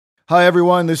Hi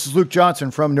everyone, this is Luke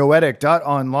Johnson from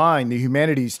Noetic.online, the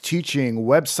humanities teaching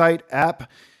website app,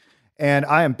 and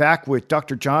I am back with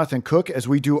Dr. Jonathan Cook as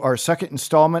we do our second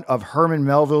installment of Herman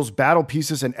Melville's Battle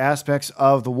Pieces and Aspects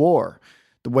of the War.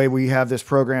 The way we have this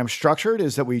program structured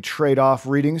is that we trade off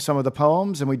reading some of the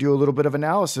poems and we do a little bit of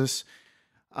analysis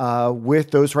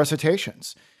with those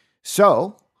recitations.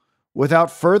 So, without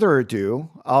further ado,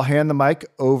 I'll hand the mic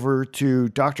over to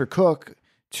Dr. Cook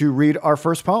to read our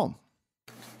first poem.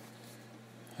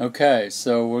 Okay,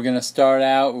 so we're going to start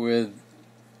out with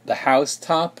The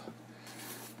Housetop.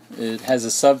 It has a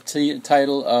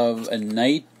subtitle of A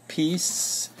Night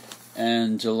Piece,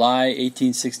 and July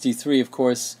 1863. Of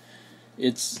course,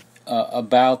 it's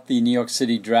about the New York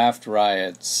City draft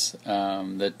riots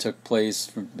that took place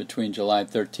between July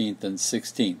 13th and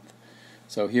 16th.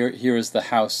 So here is The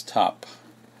Housetop.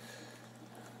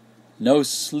 No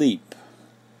sleep.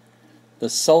 The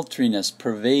sultriness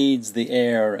pervades the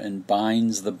air and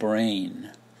binds the brain,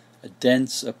 a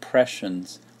dense oppression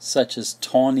such as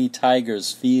tawny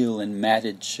tigers feel in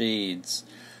matted shades,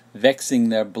 vexing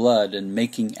their blood and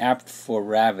making apt for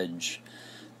ravage.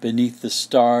 Beneath the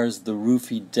stars the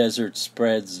roofy desert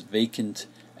spreads vacant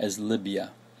as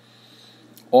Libya.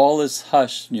 All is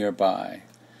hushed nearby,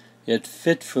 yet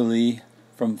fitfully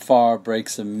from far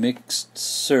breaks a mixed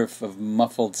surf of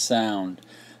muffled sound,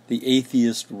 the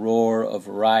atheist roar of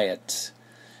riot.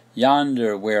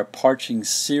 Yonder, where parching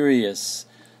Sirius,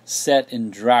 set in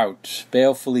drought,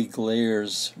 balefully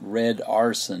glares red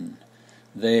arson.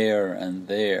 There and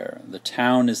there, the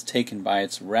town is taken by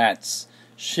its rats,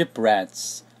 ship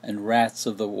rats, and rats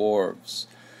of the wharves.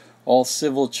 All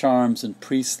civil charms and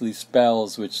priestly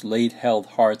spells which late held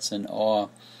hearts in awe,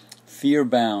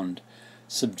 fear-bound,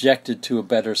 subjected to a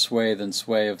better sway than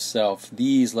sway of self,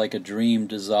 these like a dream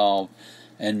dissolve,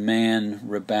 and man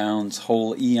rebounds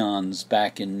whole eons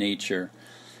back in nature.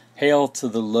 Hail to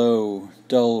the low,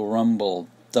 dull rumble,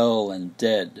 dull and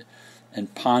dead,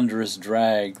 and ponderous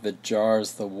drag that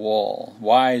jars the wall.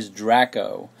 Wise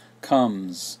Draco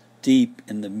comes deep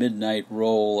in the midnight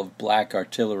roll of black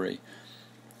artillery.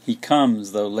 He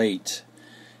comes, though late,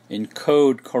 in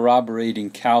code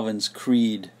corroborating Calvin's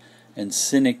creed and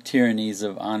cynic tyrannies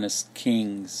of honest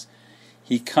kings.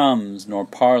 He comes, nor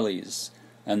parleys,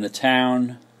 and the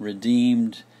town,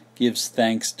 redeemed, gives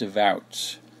thanks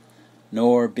devout,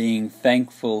 nor being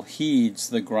thankful heeds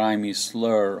the grimy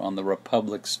slur on the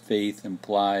Republic's faith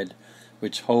implied,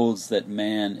 which holds that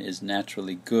man is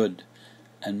naturally good,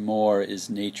 and more is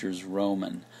nature's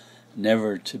Roman,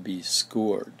 never to be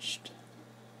scourged.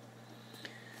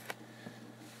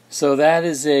 So that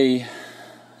is a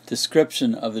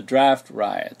description of the draft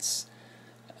riots.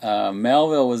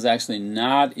 Melville was actually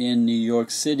not in New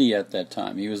York City at that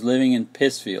time. He was living in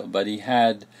Pittsfield, but he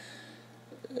had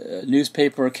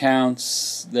newspaper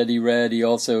accounts that he read. He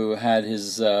also had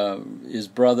his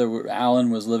brother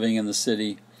Alan was living in the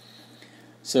city,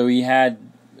 so he had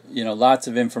lots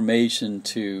of information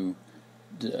to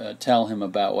tell him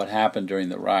about what happened during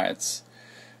the riots.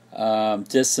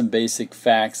 Just some basic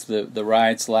facts: the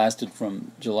riots lasted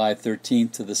from July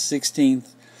 13th to the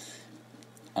 16th.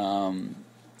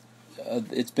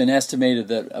 It's been estimated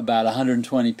that about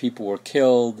 120 people were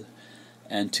killed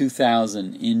and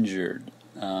 2,000 injured.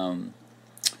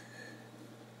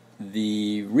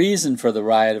 The reason for the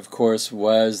riot, of course,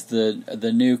 was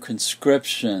the new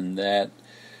conscription that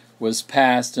was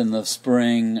passed in the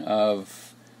spring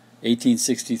of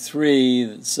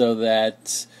 1863, so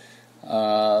that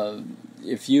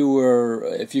if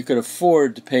you could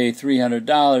afford to pay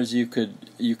 $300,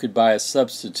 you could buy a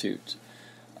substitute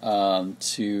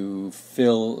to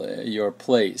fill your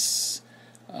place,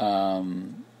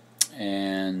 and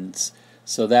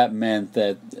so that meant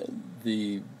that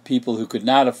the people who could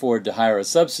not afford to hire a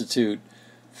substitute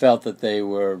felt that they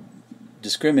were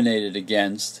discriminated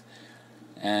against,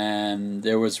 and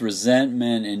there was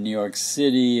resentment in New York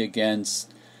City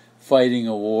against fighting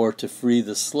a war to free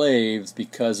the slaves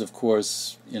because, of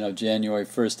course, January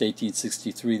 1st,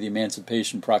 1863, the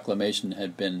Emancipation Proclamation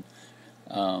had been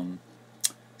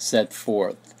set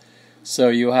forth. So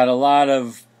you had a lot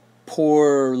of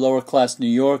poor lower-class New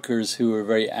Yorkers who were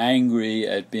very angry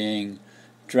at being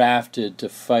drafted to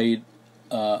fight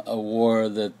a war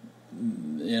that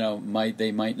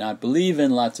they might not believe in.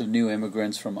 Lots of new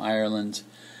immigrants from Ireland.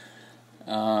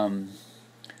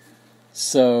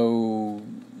 So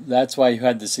that's why you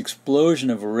had this explosion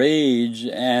of rage,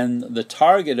 and the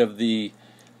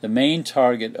main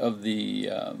target of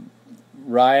the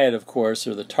riot, of course,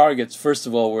 or the targets, first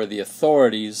of all, were the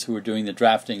authorities who were doing the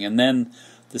drafting, and then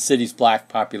the city's black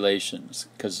populations,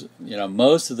 because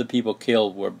most of the people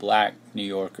killed were black New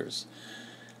Yorkers.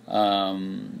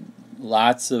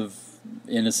 lots of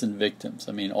innocent victims.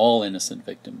 I mean, all innocent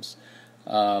victims.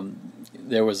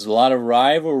 There was a lot of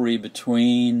rivalry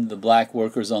between the black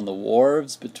workers on the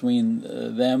wharves, between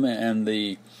them and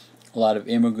a lot of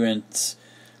immigrant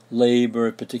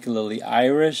labor, particularly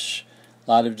Irish.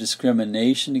 A lot of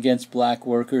discrimination against black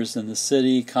workers in the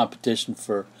city. Competition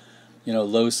for,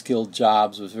 low-skilled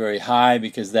jobs was very high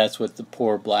because that's what the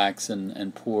poor blacks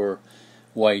and poor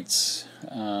whites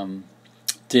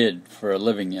did for a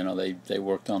living. They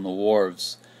worked on the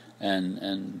wharves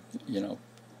and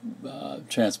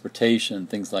transportation,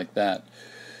 things like that.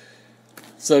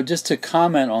 So just to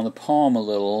comment on the poem a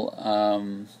little,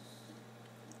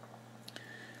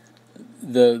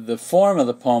 the form of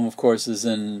the poem, of course, is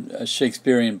in a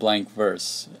Shakespearean blank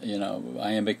verse,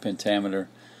 iambic pentameter,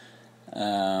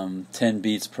 10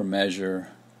 beats per measure,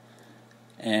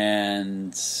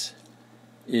 and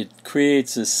it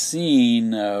creates a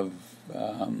scene of,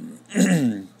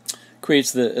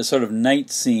 creates a sort of night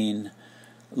scene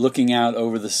looking out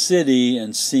over the city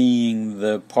and seeing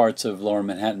the parts of Lower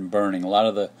Manhattan burning. A lot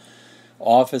of the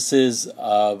offices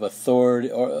of authority,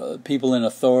 or people in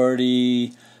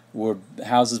authority, were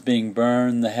houses being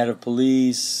burned, the head of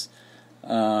police,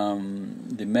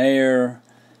 the mayor.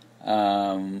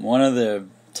 One of the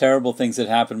terrible things that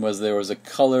happened was there was a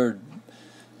colored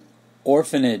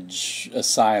orphanage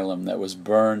asylum that was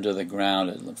burned to the ground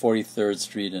at 43rd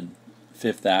Street and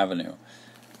 5th Avenue.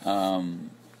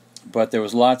 But there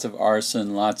was lots of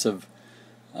arson, lots of,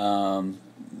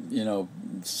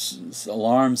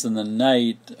 alarms in the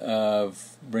night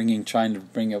of trying to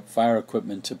bring up fire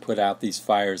equipment to put out these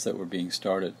fires that were being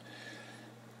started.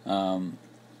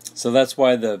 So that's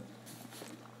why the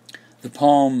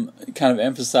poem kind of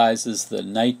emphasizes the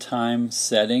nighttime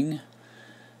setting,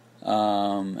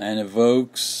 and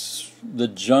evokes the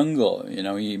jungle.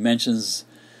 He mentions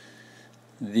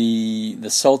the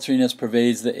sultriness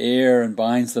pervades the air and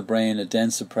binds the brain, a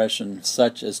dense oppression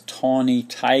such as tawny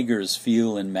tigers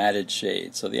feel in matted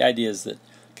shade. So the idea is that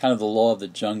kind of the law of the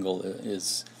jungle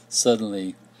is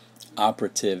suddenly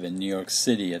operative in New York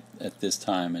City at this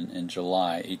time in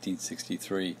July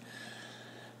 1863.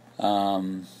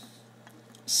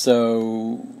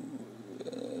 So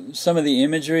some of the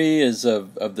imagery is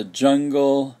of the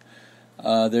jungle.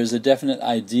 There's a definite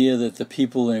idea that the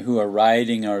people who are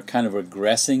riding are kind of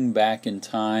regressing back in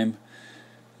time.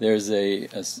 There's a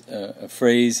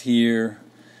phrase here,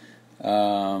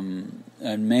 and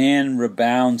man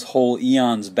rebounds whole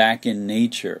eons back in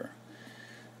nature.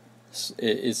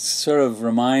 It sort of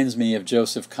reminds me of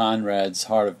Joseph Conrad's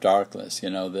Heart of Darkness.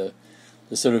 The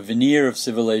sort of veneer of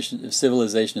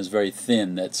civilization is very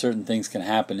thin, that certain things can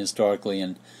happen historically,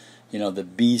 and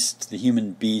the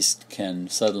human beast can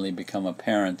suddenly become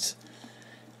apparent.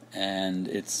 And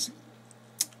it's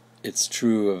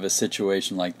true of a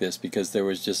situation like this, because there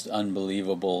was just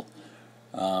unbelievable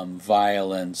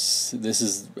violence.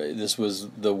 This was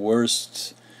the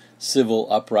worst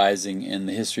civil uprising in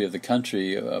the history of the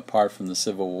country, apart from the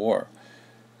Civil War.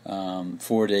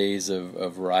 4 days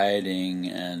of rioting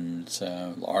and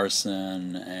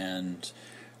arson and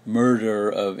murder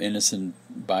of innocent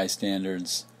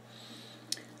bystanders.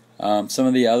 Some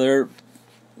of the other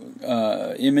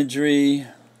imagery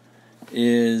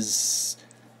is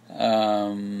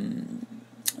the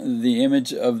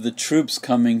image of the troops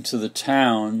coming to the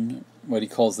town, what he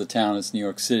calls the town, it's New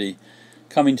York City,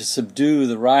 coming to subdue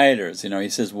the rioters. He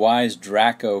says, "Wise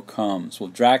Draco comes." Well,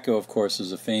 Draco, of course,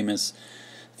 is a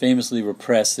famously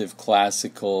repressive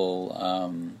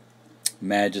classical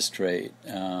magistrate,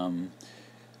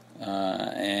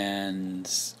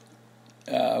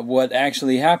 what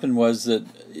actually happened was that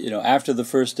after the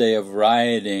first day of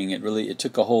rioting, it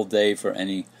took a whole day for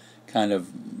any kind of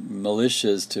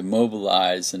militias to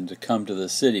mobilize and to come to the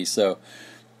city. So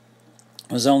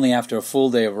it was only after a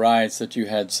full day of riots that you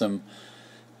had some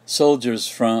soldiers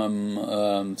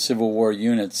from Civil War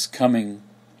units coming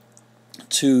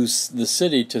to the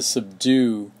city to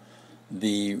subdue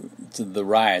the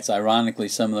riots. Ironically,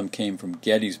 some of them came from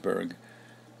Gettysburg,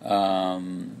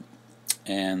 and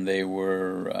they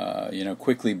were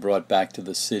quickly brought back to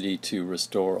the city to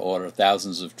restore order.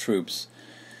 Thousands of troops.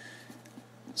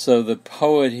 So the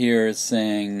poet here is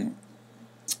saying,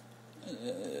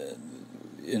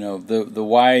 the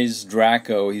wise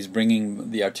Draco, he's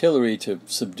bringing the artillery to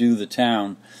subdue the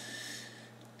town.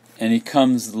 And he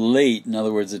comes late. In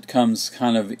other words, it comes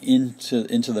kind of into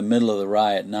the middle of the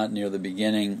riot, not near the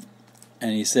beginning.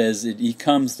 And he says, he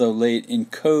comes, though late, in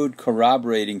code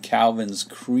corroborating Calvin's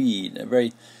creed. A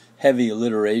very heavy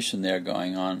alliteration there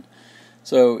going on.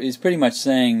 So he's pretty much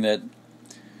saying that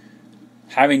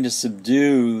having to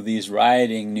subdue these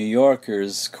rioting New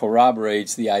Yorkers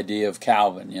corroborates the idea of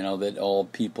Calvin, that all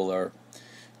people are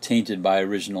tainted by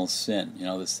original sin,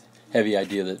 this heavy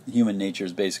idea that human nature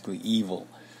is basically evil.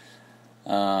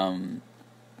 And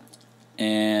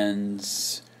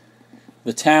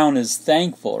the town is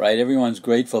thankful, right? Everyone's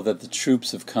grateful that the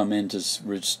troops have come in to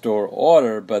restore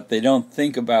order, but they don't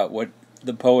think about what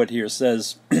the poet here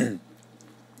says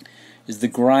is the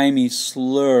grimy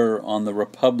slur on the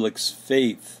Republic's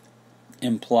faith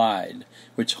implied,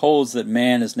 which holds that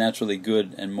man is naturally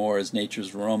good and more is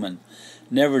nature's Roman,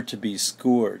 never to be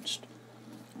scourged.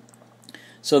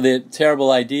 So the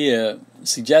terrible idea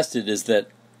suggested is that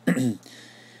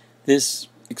this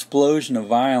explosion of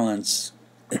violence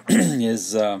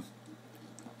is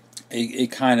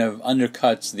it kind of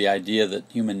undercuts the idea that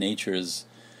human nature is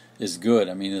good.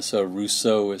 I mean, this sort of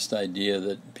Rousseauist idea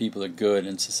that people are good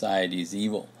and society is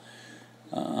evil,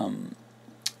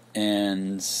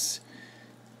 and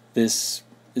this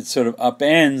it sort of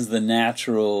upends the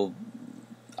natural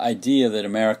idea that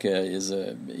America is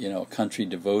a country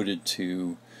devoted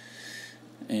to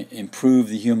improve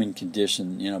the human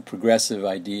condition. Progressive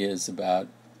ideas about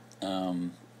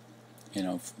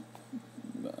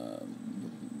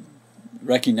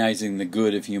recognizing the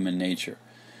good of human nature.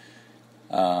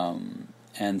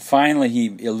 And finally,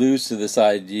 he alludes to this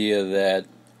idea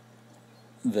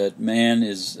that man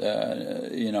is,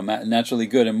 naturally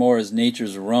good, and more is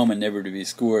nature's Roman, never to be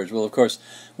scourged. Well, of course,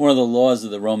 one of the laws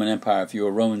of the Roman Empire, if you were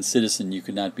a Roman citizen, you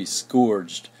could not be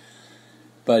scourged.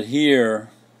 But here,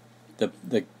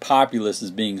 the populace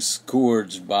is being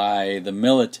scourged by the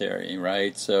military,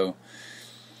 right? So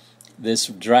this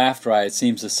draft riot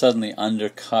seems to suddenly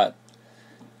undercut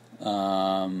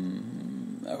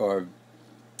or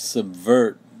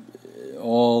subvert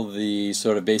all the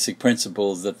sort of basic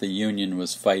principles that the Union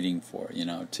was fighting for,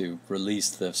 to release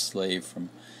the slave from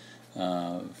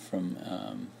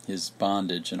his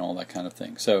bondage and all that kind of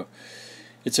thing. So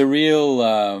it's a real,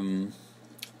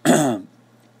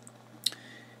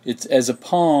 it's as a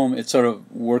poem, it sort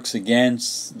of works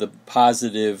against the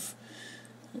positive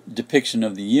depiction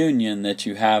of the Union that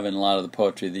you have in a lot of the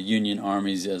poetry. The Union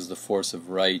armies as the force of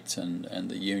right, and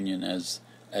the Union as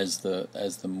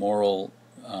the moral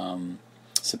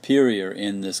superior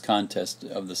in this contest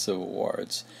of the Civil War.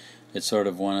 It's sort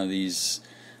of one of these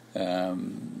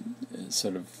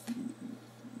sort of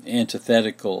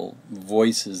antithetical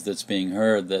voices that's being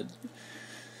heard, that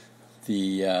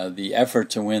the effort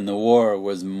to win the war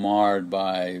was marred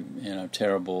by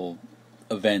terrible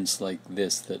events like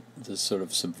this that sort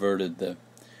of subverted the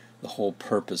whole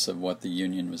purpose of what the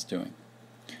Union was doing.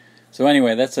 So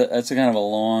anyway, that's a kind of a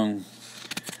long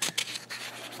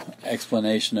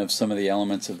explanation of some of the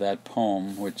elements of that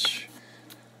poem, which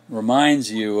reminds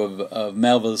you of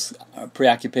Melville's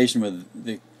preoccupation with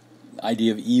the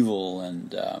idea of evil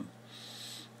and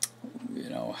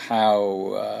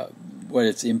how what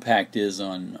its impact is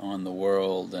on the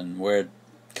world and where it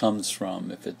comes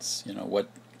from, if it's what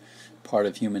part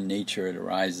of human nature it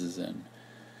arises in.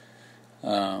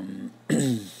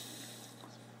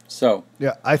 So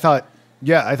I thought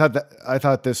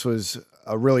this was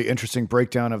a really interesting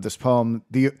breakdown of this poem.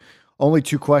 The only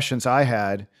two questions I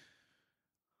had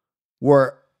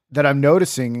were that I'm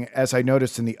noticing, as I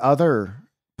noticed in the other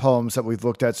poems that we've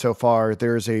looked at so far,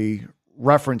 there's a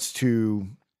reference to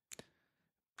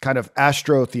kind of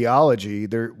astrotheology.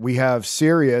 There we have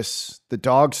Sirius, the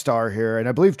dog star here, and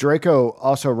I believe Draco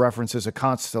also references a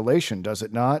constellation, does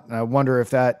it not? And I wonder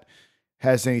if that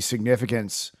has any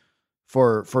significance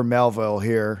for Melville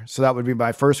here. So that would be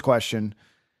my first question.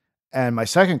 And my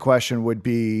second question would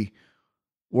be,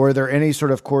 were there any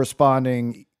sort of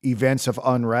corresponding events of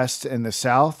unrest in the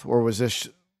South, or was this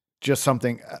just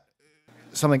something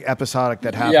episodic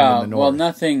that happened in the North? Well,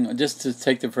 nothing. Just to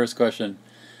take the first question,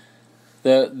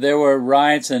 there were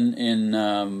riots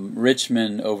in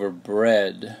Richmond over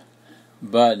bread,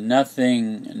 but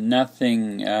nothing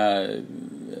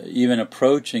even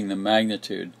approaching the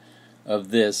magnitude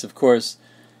of this. Of course,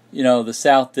 the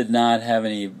South did not have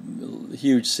any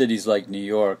huge cities like New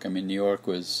York. I mean, New York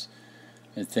was,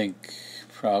 I think,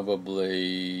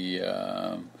 probably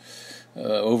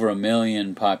over 1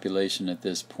 million population at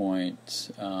this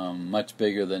point, much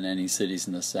bigger than any cities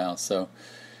in the South. So,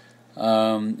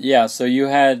 so you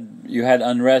had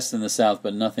unrest in the South,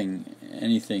 but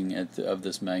anything of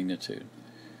this magnitude.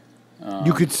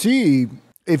 You could see,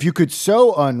 if you could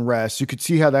sow unrest, you could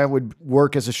see how that would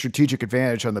work as a strategic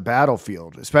advantage on the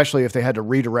battlefield, especially if they had to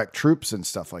redirect troops and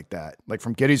stuff like that, like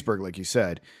from Gettysburg, like you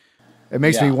said. It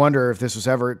makes me wonder if this was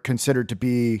ever considered to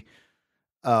be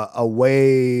a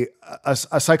way, a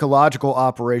psychological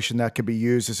operation that could be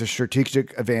used as a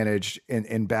strategic advantage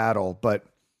in battle. But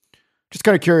just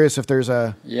kind of curious if there's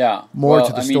more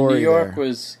to the story.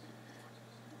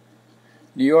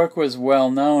 New York was well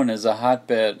known as a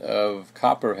hotbed of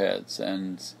copperheads,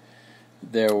 and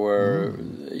there were,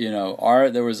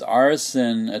 there was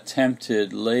arson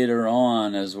attempted later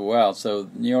on as well. So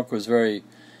New York was very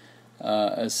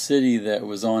a city that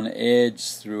was on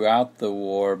edge throughout the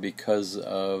war because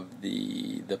of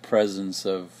the presence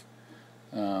of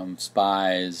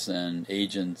spies and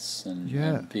agents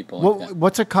and people like that.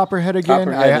 What's a copperhead again?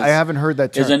 I haven't heard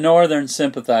that term. Is a northern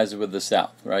sympathizer with the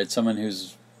South, right? Someone who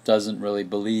doesn't really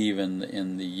believe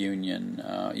in the Union,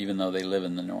 even though they live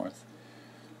in the North.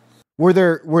 Were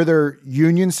there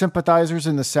Union sympathizers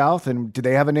in the South, and did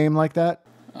they have a name like that?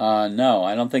 No,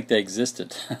 I don't think they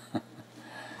existed.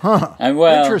 Huh.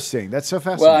 Interesting. That's so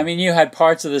fascinating. Well, I mean, you had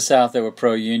parts of the South that were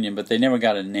pro-Union, but they never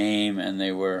got a name, and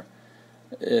they were.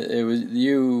 There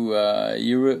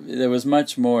was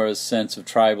much more a sense of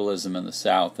tribalism in the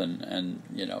South, and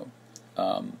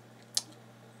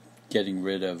getting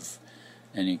rid of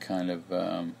any kind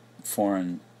of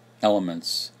foreign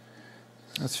elements.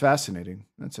 That's fascinating.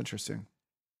 That's interesting.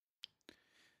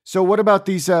 So what about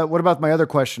these? What about my other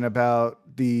question about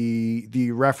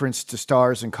the reference to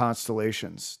stars and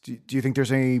constellations? Do you think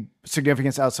there's any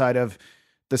significance outside of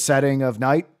the setting of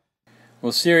night?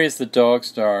 Well, Sirius the Dog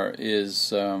Star is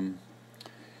the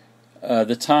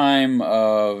time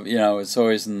of, it's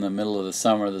always in the middle of the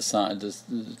summer,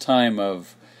 the time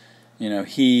of,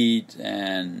 heat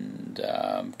and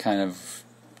kind of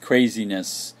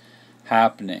craziness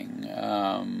happening.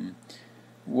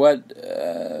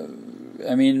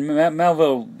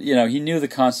 Melville, he knew the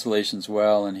constellations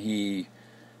well, and he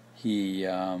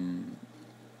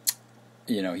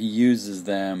uses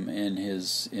them in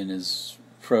his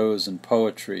prose and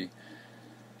poetry.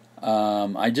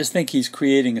 I just think he's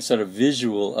creating a sort of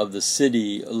visual of the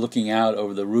city looking out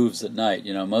over the roofs at night.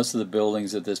 Most of the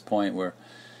buildings at this point were,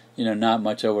 not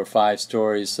much over 5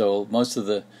 stories, so most of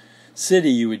the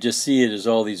city you would just see it as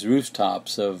all these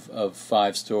rooftops of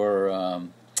 5-store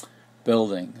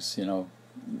buildings,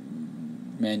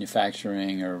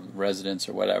 manufacturing or residence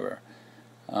or whatever.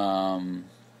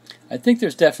 I think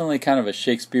there's definitely kind of a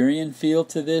Shakespearean feel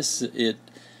to this. It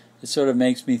sort of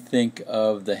makes me think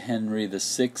of the Henry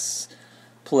VI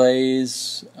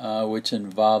plays, which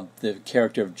involved the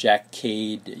character of Jack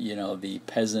Cade, the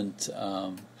peasant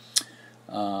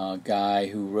guy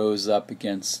who rose up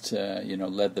against,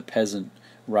 led the peasant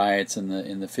riots in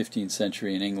the 15th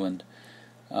century in England.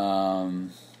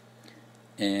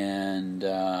 And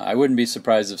I wouldn't be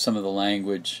surprised if some of the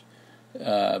language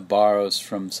borrows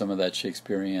from some of that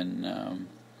Shakespearean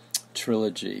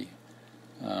trilogy.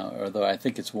 Although I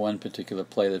think it's one particular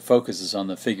play that focuses on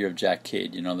the figure of Jack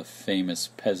Cade, the famous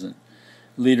peasant,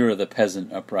 leader of the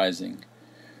peasant uprising.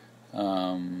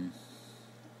 I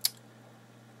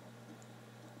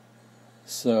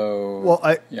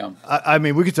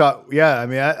mean, we could talk. Yeah, I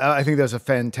mean, I think that's a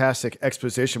fantastic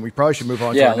exposition. We probably should move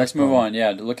on. Yeah, let's move on.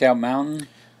 Yeah, Lookout Mountain,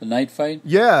 the night fight.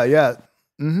 Yeah. Yeah.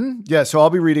 So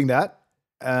I'll be reading that,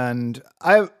 and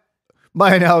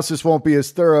my analysis won't be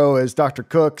as thorough as Dr.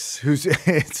 Cook's,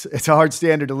 it's a hard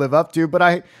standard to live up to, but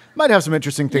I might have some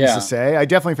interesting things to say. I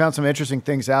definitely found some interesting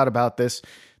things out about this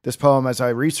poem as I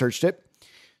researched it.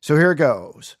 So here it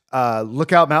goes.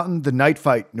 Lookout Mountain, the Night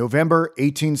Fight, November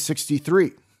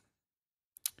 1863.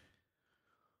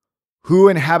 Who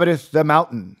inhabiteth the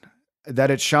mountain,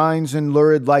 that it shines in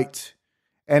lurid light,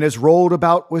 and is rolled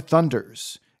about with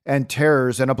thunders, and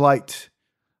terrors and a blight,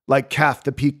 like Kaf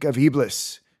the peak of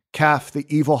Eblis, Kaf the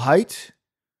evil height?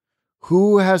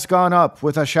 Who has gone up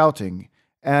with a shouting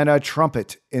and a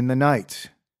trumpet in the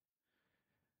night?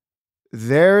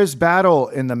 There's battle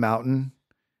in the mountain,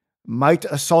 might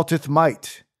assaulteth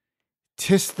might.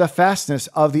 'Tis the fastness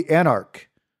of the anarch,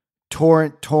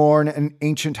 torrent torn and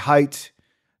ancient height.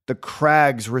 The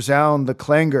crags resound the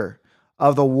clangor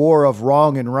of the war of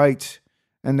wrong and right,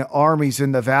 and the armies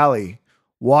in the valley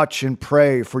watch and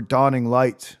pray for dawning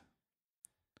light.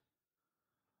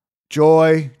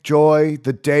 Joy, joy,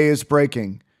 the day is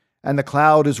breaking, and the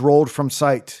cloud is rolled from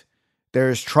sight. There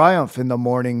is triumph in the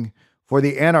morning for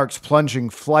the anarch's plunging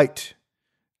flight.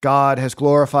 God has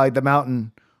glorified the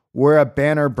mountain, where a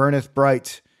banner burneth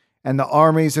bright, and the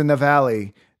armies in the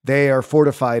valley, they are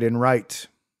fortified in right.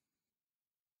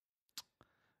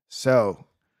 So,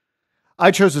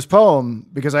 I chose this poem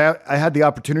because I had the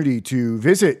opportunity to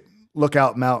visit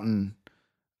Lookout Mountain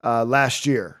last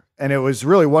year. And it was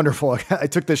really wonderful. I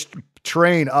took this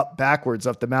train up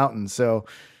the mountain. So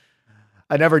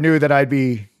I never knew that I'd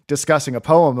be discussing a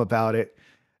poem about it.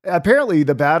 Apparently,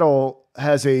 the battle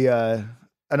has an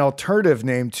alternative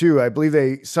name too. I believe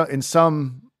in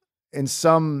some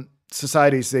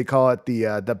societies they call it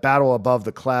the battle above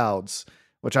the clouds,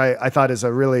 which I thought is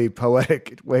a really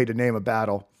poetic way to name a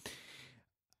battle.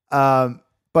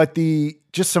 But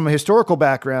just some historical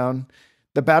background.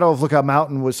 The Battle of Lookout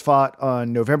Mountain was fought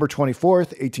on November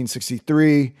 24th,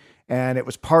 1863, and it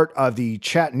was part of the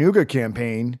Chattanooga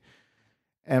campaign.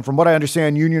 And from what I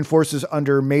understand, Union forces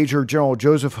under Major General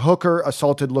Joseph Hooker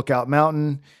assaulted Lookout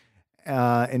Mountain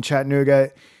in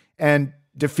Chattanooga and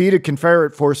defeated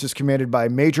Confederate forces commanded by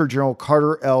Major General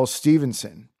Carter L.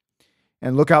 Stevenson.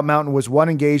 And Lookout Mountain was one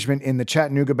engagement in the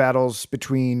Chattanooga battles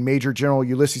between Major General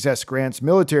Ulysses S. Grant's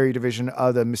military division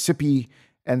of the Mississippi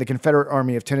and the Confederate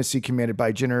Army of Tennessee, commanded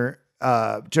by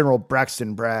General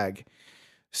Braxton Bragg.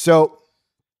 So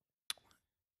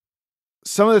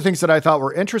some of the things that I thought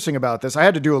were interesting about this, I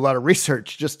had to do a lot of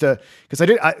research because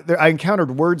I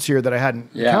encountered words here that I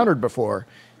hadn't encountered before,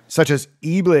 such as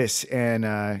Eblis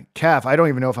and calf. I don't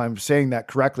even know if I'm saying that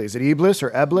correctly. Is it Eblis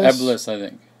or Eblis? Eblis, I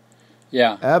think.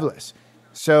 Yeah. Eblis.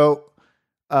 So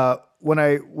when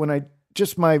I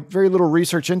just my very little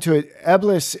research into it,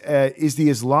 Eblis is the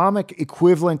Islamic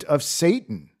equivalent of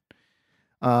Satan,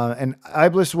 and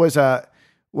Iblis was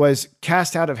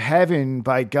cast out of heaven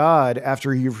by God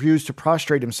after he refused to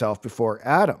prostrate himself before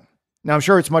Adam. Now I'm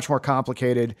sure it's much more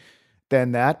complicated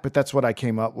than that, but that's what I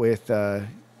came up with.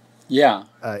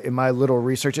 In my little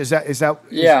research. Does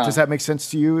that make sense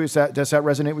to you? Does that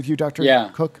resonate with you, Dr.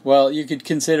 Cook? Well, you could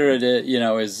consider it,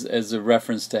 as a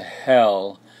reference to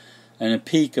hell and a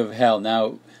peak of hell.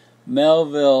 Now,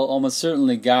 Melville almost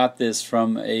certainly got this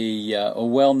from a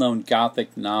well-known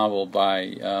Gothic novel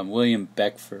by William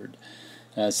Beckford.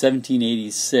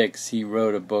 1786, he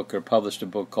wrote a book or published a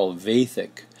book called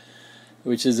Vathek,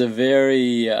 which is a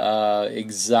very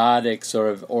exotic sort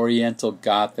of Oriental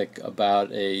Gothic about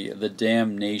the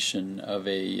damnation of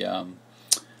a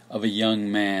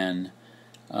young man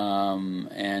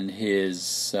and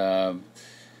his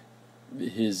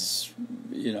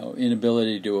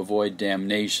inability to avoid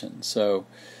damnation. So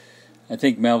I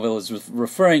think Melville is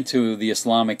referring to the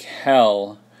Islamic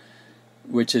hell,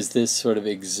 which is this sort of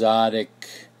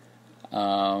exotic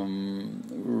realm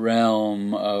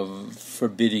of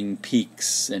forbidding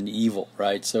peaks and evil,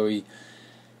 right? So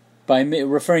by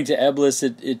referring to Eblis,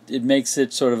 it makes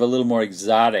it sort of a little more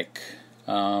exotic.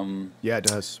 It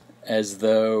does. As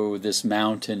though this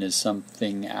mountain is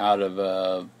something out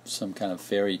of some kind of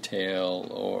fairy tale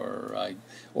or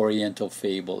Oriental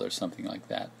fable or something like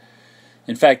that.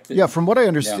 In fact, from what I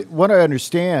understand, what I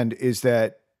understand is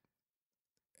that,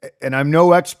 and I'm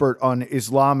no expert on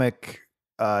Islamic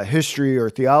history or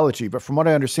theology, but from what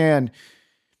I understand,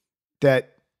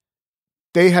 that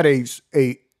they had a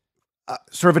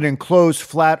sort of an enclosed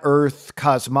flat earth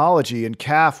cosmology, and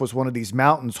Kaf was one of these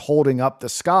mountains holding up the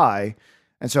sky.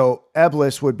 And so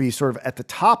Eblis would be sort of at the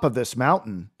top of this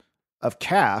mountain of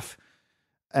Kaf.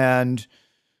 And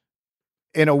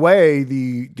in a way,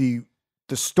 the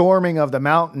storming of the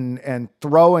mountain and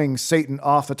throwing Satan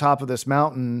off the top of this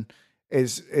mountain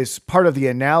is part of the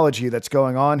analogy that's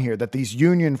going on here, that these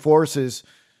Union forces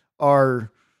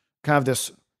are kind of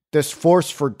this force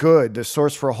for good, this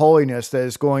source for holiness that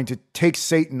is going to take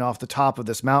Satan off the top of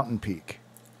this mountain peak.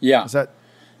 Yeah. Does that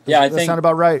sound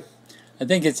about right? I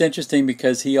think it's interesting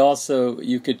because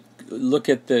you could look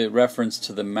at the reference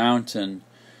to the mountain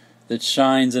that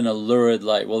shines in a lurid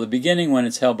light. Well, the beginning, when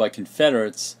it's held by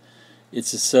Confederates,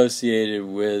 it's associated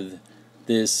with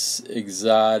this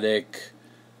exotic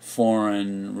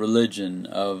foreign religion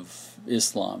of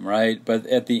Islam, right? But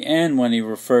at the end, when he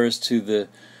refers to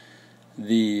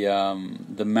the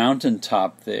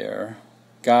mountaintop there,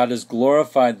 God has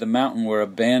glorified the mountain where a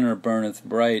banner burneth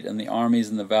bright, and the armies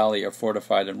in the valley are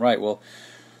fortified and right. Well,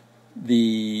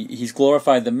 he's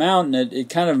glorified the mountain. It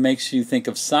kind of makes you think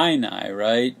of Sinai,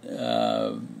 right?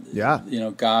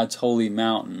 God's holy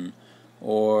mountain,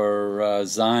 or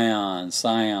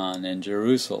Sion and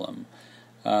Jerusalem.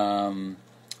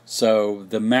 So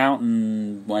the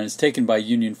mountain, when it's taken by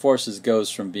Union forces,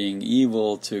 goes from being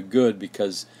evil to good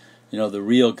because, the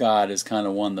real God has kind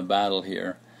of won the battle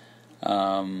here.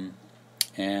 And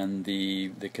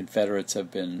the Confederates have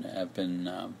been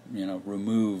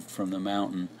removed from the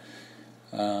mountain.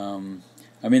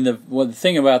 The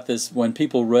thing about this, when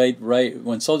people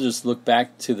when soldiers look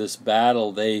back to this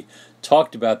battle, they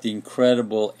talked about the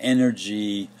incredible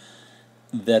energy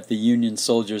that the Union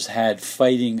soldiers had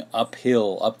fighting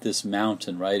uphill up this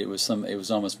mountain. Right, it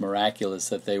was almost miraculous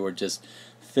that they were just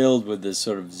filled with this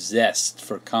sort of zest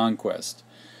for conquest,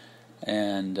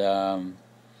 and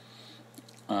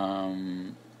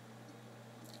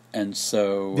And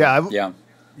so,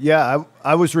 yeah,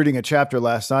 I was reading a chapter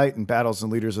last night in Battles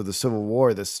and Leaders of the Civil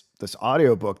War, this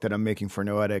audiobook that I'm making for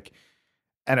Noetic,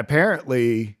 and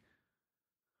apparently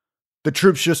the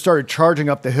troops just started charging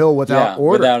up the hill without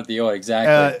order. Without the order,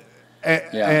 exactly.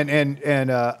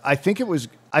 And I think it was,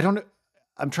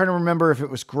 I'm trying to remember if it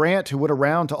was Grant who went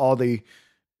around to all the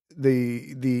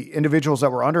individuals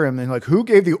that were under him and like, who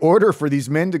gave the order for these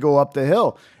men to go up the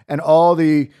hill? And all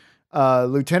the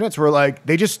lieutenants were like,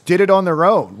 they just did it on their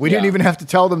own. We didn't even have to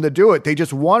tell them to do it. They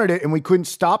just wanted it, and we couldn't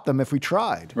stop them if we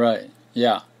tried. Right.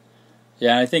 Yeah.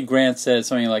 Yeah, and I think Grant said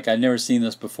something like, I'd never seen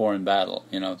this before in battle.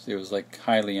 You know, it was like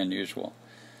highly unusual.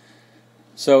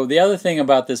 So the other thing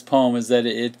about this poem is that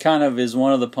it kind of is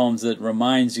one of the poems that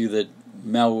reminds you that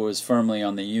Melville was firmly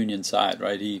on the Union side,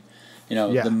 right? The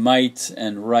might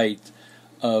and right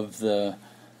of the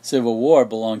Civil War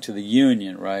belonged to the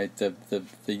Union, right? The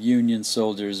Union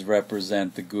soldiers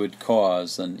represent the good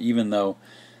cause, and even though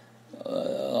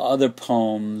other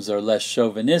poems are less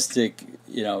chauvinistic,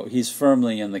 he's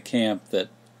firmly in the camp that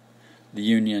the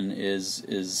Union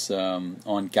is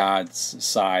on God's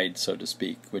side, so to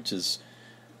speak, which is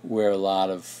where a lot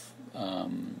of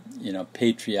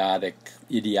patriotic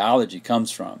ideology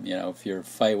comes from. If you're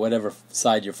whatever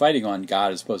side you're fighting on,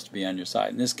 God is supposed to be on your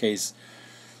side. In this case,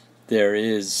 there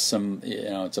is some,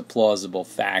 it's a plausible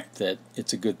fact that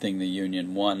it's a good thing the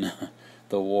Union won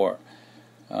the war.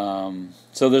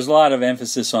 So there's a lot of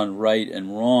emphasis on right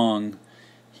and wrong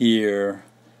here,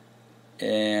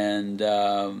 and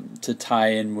to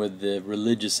tie in with the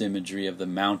religious imagery of the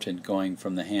mountain going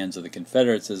from the hands of the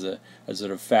Confederates as a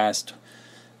sort of fast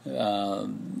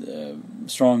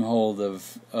stronghold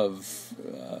of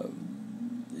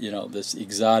this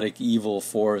exotic evil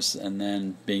force, and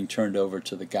then being turned over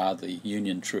to the godly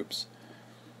Union troops.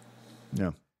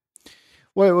 Yeah.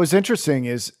 What was interesting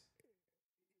is,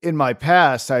 in my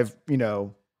past, I've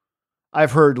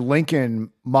heard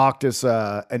Lincoln mocked as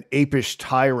an apish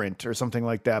tyrant or something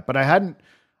like that, but I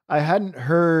hadn't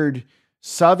heard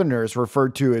Southerners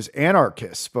referred to as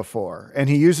anarchists before, and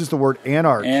he uses the word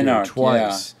anarch here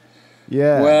twice.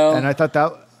 Yeah. Well, and I thought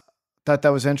that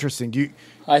was interesting.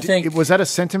 Was that a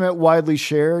sentiment widely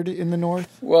shared in the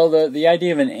North? Well, the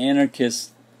idea of an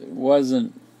anarchist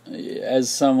wasn't as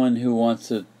someone who wants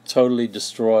to totally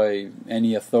destroy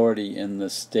any authority in the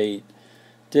state.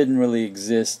 Didn't really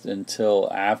exist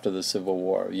until after the Civil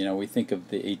War. We think of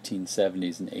the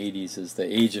 1870s and 80s as the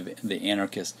age of the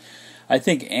anarchist. I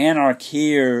think anarch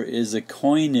here is a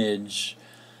coinage.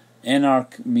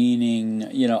 Anarch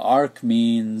meaning, arch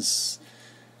means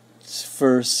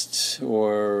first,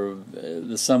 or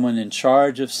someone in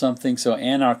charge of something. So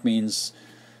anarch means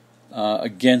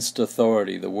against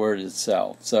authority, the word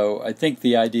itself. So I think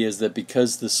the idea is that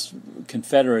because the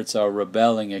Confederates are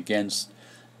rebelling against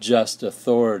just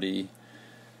authority,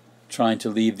 trying to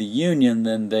leave the Union,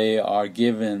 then they are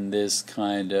given this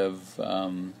kind of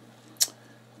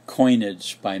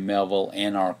coinage by Melville,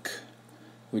 anarch,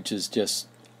 which is just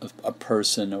a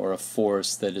person or a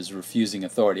force that is refusing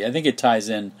authority. I think it ties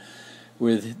in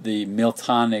with the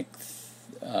Miltonic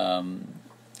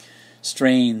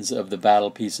strains of the battle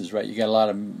pieces, right? You got a lot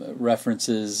of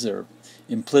references or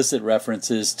implicit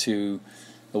references to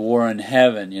the war in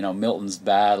heaven, Milton's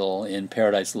battle in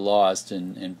Paradise Lost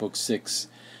in Book 6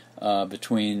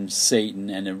 between Satan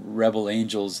and rebel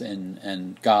angels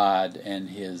and God and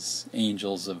his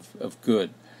angels of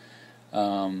good.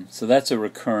 So that's a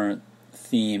recurrent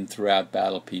theme throughout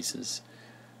battle pieces,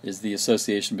 is the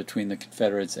association between the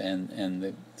Confederates and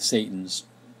the Satan's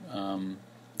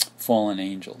fallen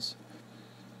angels.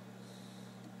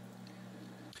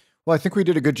 Well, I think we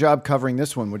did a good job covering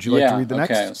this one. Would you like to read the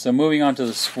next? Okay, so moving on to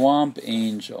the Swamp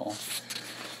Angel,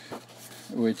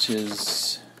 which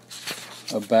is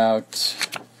about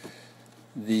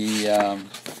a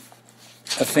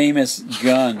famous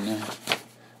gun.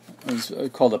 It was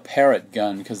called a Parrot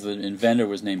gun because the inventor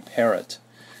was named Parrot,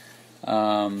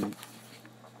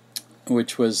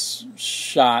 which was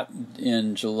shot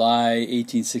in July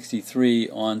 1863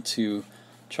 onto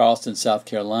Charleston, South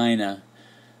Carolina,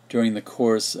 during the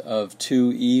course of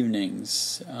 2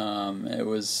 evenings. It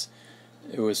was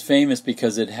famous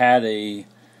because it had a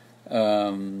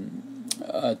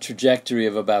trajectory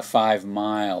of about 5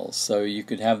 miles, so you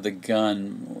could have the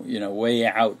gun, way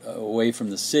out, away from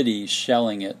the city,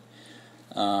 shelling it,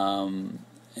 and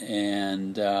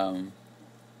the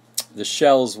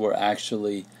shells were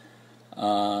actually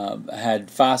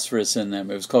had phosphorus in them.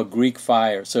 It was called Greek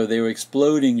fire, so they were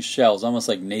exploding shells, almost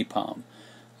like napalm.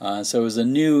 So it was a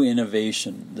new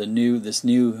innovation, this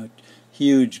new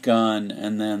huge gun,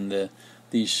 and then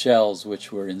these shells,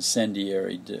 which were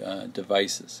incendiary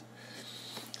devices.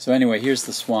 So anyway, here's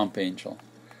the swamp angel.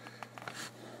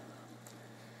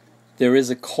 There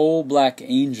is a coal-black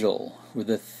angel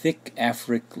with a thick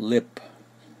Afric lip,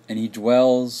 and he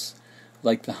dwells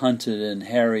like the hunted and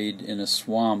harried in a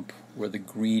swamp where the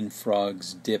green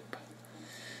frogs dip.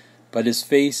 But his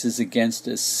face is against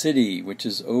a city which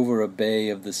is over a bay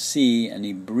of the sea, and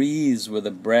he breathes with a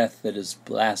breath that is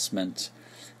blasphement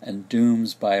and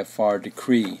dooms by a far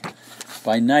decree.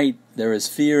 By night there is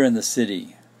fear in the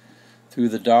city. Through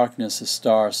the darkness a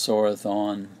star soareth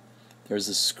on. There is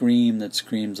a scream that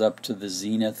screams up to the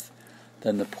zenith,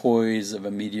 then the poise of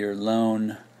a meteor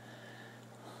lone,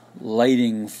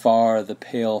 lighting far the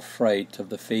pale fright of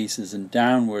the faces, and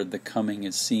downward the coming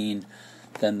is seen,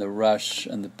 then the rush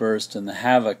and the burst and the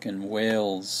havoc and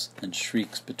wails and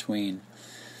shrieks between.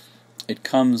 It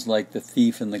comes like the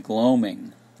thief in the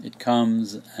gloaming. It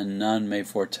comes, and none may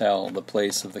foretell the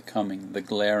place of the coming, the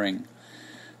glaring.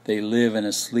 They live in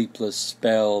a sleepless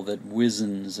spell that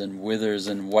wizens and withers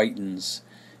and whitens.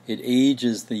 It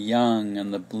ages the young,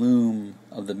 and the bloom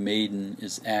of the maiden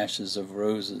is ashes of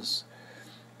roses.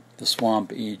 The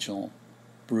swamp angel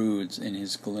broods in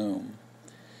his gloom.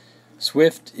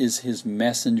 Swift is his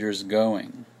messenger's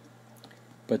going,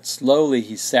 but slowly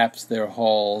he saps their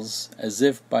halls, as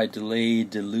if by delay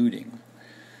deluding.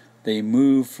 They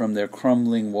move from their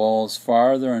crumbling walls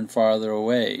farther and farther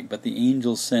away, but the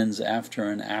angel sends after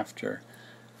and after,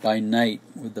 by night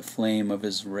with the flame of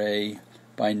his ray,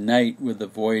 by night with the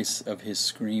voice of his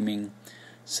screaming,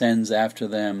 sends after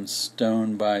them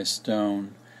stone by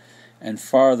stone, and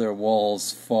farther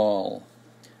walls fall,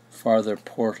 farther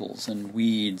portals and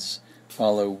weeds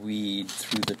follow weed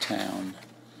through the town.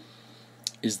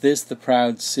 Is this the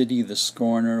proud city, the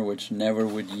scorner, which never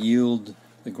would yield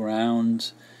the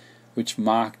ground, which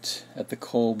mocked at the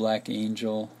coal-black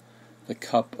angel? The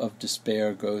cup of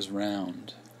despair goes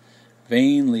round.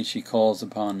 Vainly she calls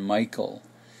upon Michael.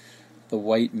 The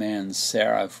white man's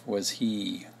seraph was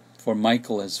he, for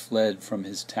Michael has fled from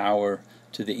his tower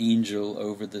to the angel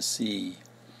over the sea.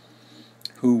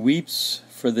 Who weeps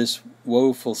for this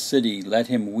woeful city, let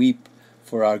him weep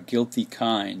for our guilty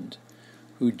kind.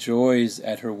 Who joys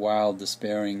at her wild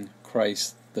despairing,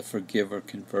 Christ the forgiver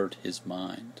convert his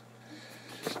mind.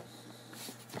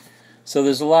 So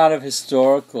there's a lot of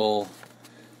historical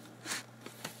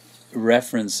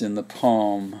reference in the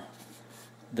poem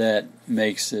that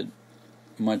makes it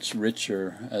much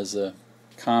richer as a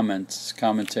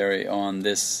commentary on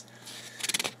this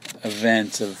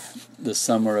event of the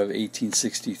summer of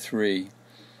 1863.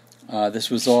 This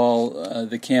was all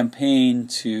the campaign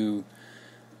to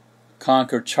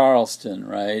conquer Charleston,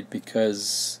 right?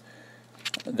 Because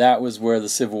that was where the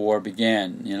Civil War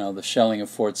began, the shelling of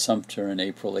Fort Sumter in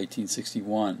April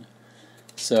 1861.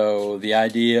 So the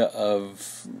idea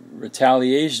of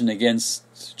retaliation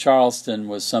against Charleston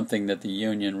was something that the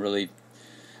Union really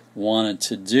wanted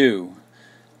to do.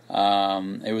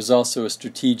 It was also a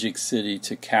strategic city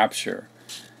to capture.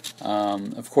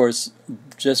 Of course,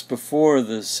 just before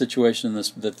the situation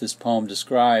that this poem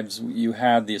describes, you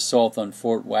had the assault on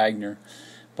Fort Wagner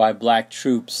by black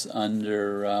troops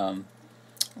under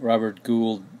Robert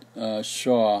Gould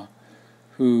Shaw,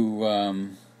 who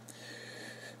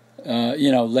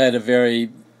led a very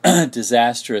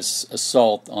disastrous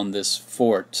assault on this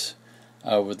fort,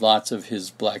 with lots of his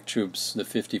black troops, the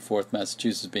 54th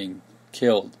Massachusetts, being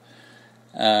killed.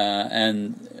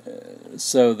 And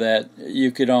so that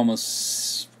you could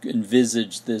almost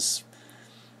envisage this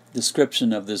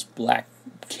description of this black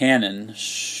cannon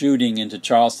shooting into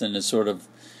Charleston as sort of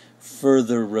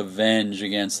further revenge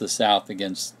against the South,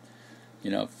 against,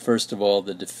 first of all,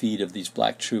 the defeat of these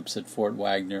black troops at Fort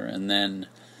Wagner, and then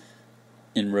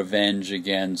in revenge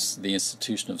against the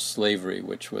institution of slavery,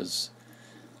 which was,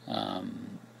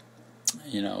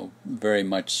 very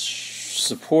much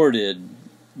supported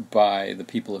by the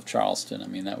people of Charleston. I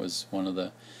mean, that was one of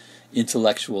the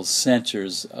intellectual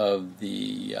centers of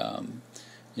the,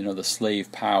 the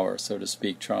slave power, so to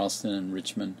speak, Charleston and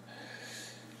Richmond.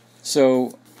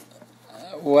 So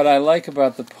what I like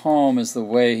about the poem is the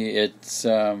way it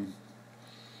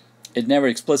never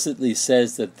explicitly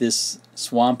says that this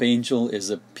swamp angel is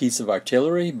a piece of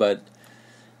artillery, but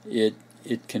it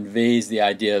conveys the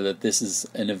idea that this is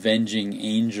an avenging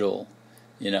angel,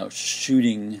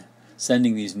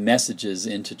 sending these messages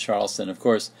into Charleston. Of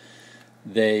course,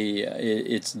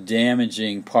 it's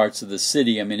damaging parts of the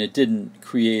city. I mean, it didn't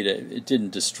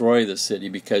destroy the city,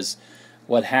 because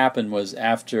what happened was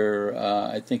after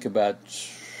I think about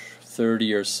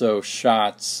 30 or so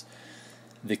shots,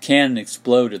 the cannon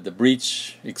exploded, the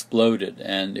breech exploded,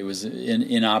 and it was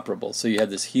inoperable. So you had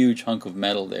this huge hunk of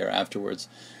metal there afterwards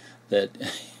that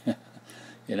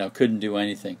couldn't do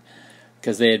anything,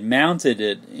 because they had mounted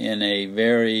it in a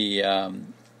very a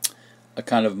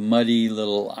kind of muddy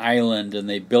little island, and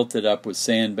they built it up with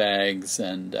sandbags,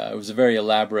 and it was a very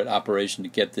elaborate operation to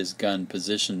get this gun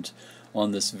positioned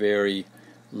on this very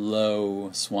low,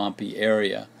 swampy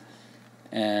area.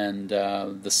 And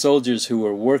the soldiers who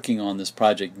were working on this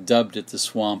project dubbed it the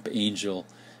Swamp Angel,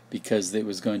 because it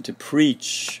was going to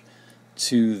preach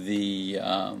to the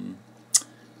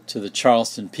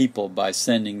Charleston people by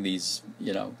sending these,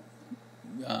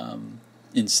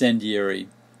 incendiary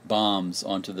bombs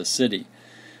onto the city.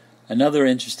 Another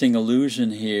interesting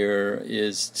allusion here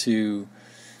is to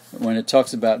when it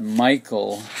talks about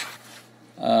Michael.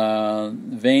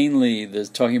 Vainly,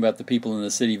 talking about the people in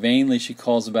the city, vainly she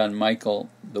calls about Michael,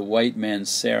 the white man's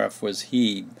seraph was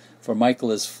he, for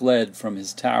Michael has fled from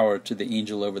his tower to the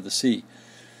angel over the sea.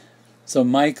 So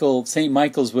St.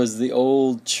 Michael's was the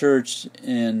old church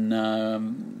in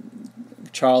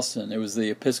Charleston. It was the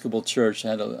Episcopal church. It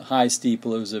had a high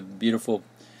steeple. It was a beautiful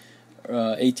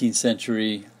 18th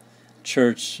century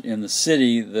church in the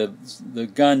city.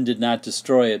 The gun did not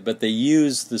destroy it, but they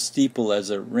used the steeple as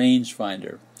a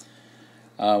rangefinder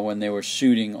when they were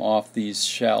shooting off these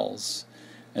shells,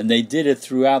 and they did it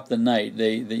throughout the night.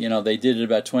 They did it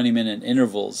about 20-minute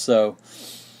intervals. So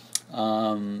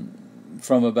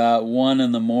from about 1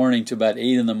 in the morning to about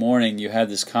 8 in the morning, you had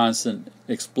this constant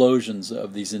explosions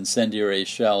of these incendiary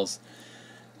shells.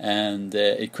 And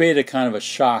it created a kind of a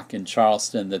shock in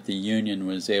Charleston that the Union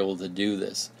was able to do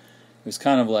this. It was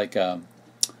kind of like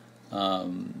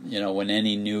when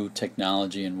any new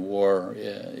technology in war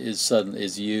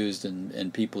is used,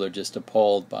 and people are just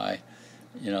appalled by,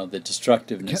 the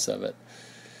destructiveness of it.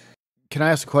 Can I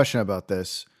ask a question about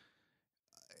this?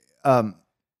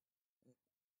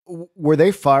 Were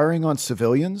they firing on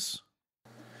civilians?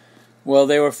 Well,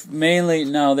 they were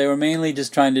mainly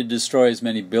just trying to destroy as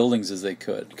many buildings as they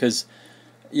could, because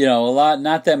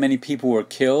not that many people were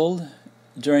killed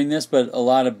during this, but a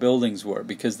lot of buildings were,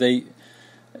 because they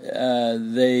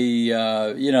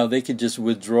could just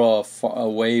withdraw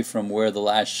away from where the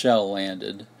last shell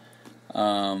landed,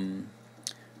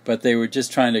 but they were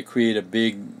just trying to create a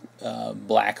big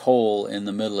black hole in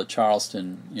the middle of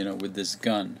Charleston, with this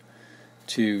gun,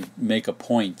 to make a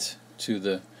point to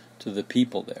the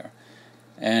people there.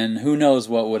 And who knows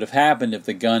what would have happened if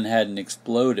the gun hadn't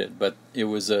exploded? But it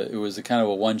was a kind of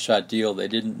a one-shot deal. They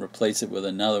didn't replace it with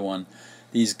another one.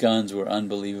 These guns were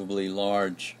unbelievably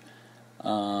large,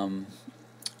 what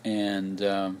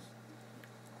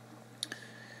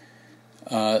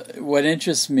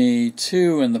interests me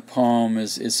too in the poem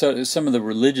is some of the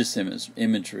religious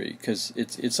imagery, because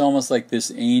it's almost like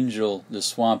this angel, the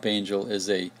swamp angel, is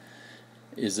a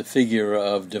figure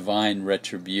of divine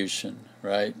retribution,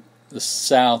 right? The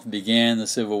South began the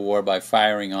Civil War by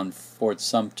firing on Fort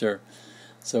Sumter.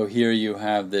 So here you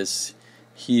have this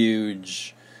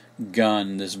huge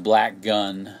gun, this black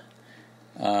gun,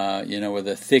 with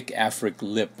a thick Afric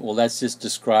lip. Well, that's just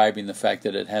describing the fact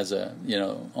that it has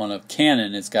on a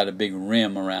cannon, it's got a big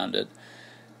rim around it.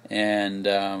 And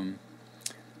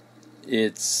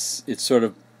it's sort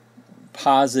of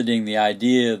positing the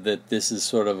idea that this is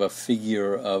sort of a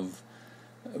figure of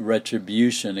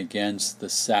retribution against the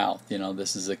South.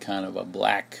 This is a kind of a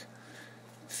black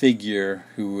figure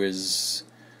who is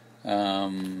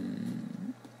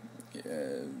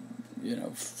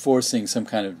forcing some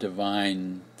kind of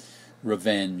divine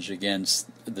revenge against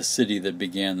the city that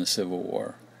began the Civil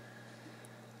War.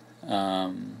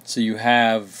 So you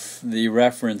have the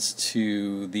reference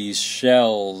to these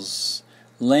shells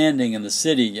landing in the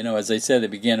city. As I said, they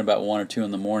began about 1 or 2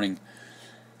 in the morning.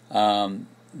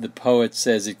 The poet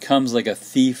says it comes like a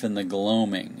thief in the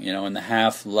gloaming, in the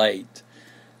half light.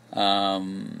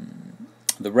 The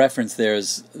reference there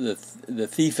is the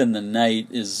thief in the night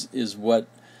is what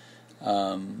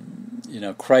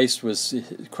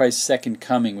Christ's second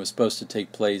coming was supposed to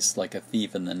take place like a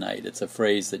thief in the night. It's a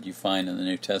phrase that you find in the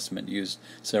New Testament used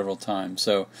several times.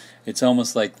 So it's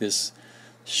almost like this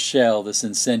shell, this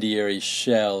incendiary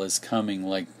shell, is coming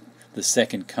like the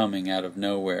second coming out of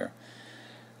nowhere.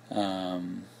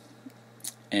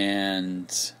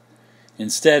 And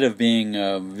instead of being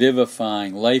a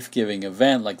vivifying, life-giving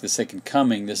event like the second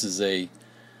coming, this is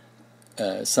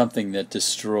something that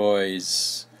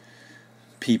destroys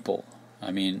people.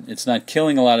 I mean, it's not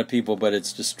killing a lot of people, but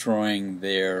it's destroying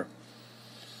their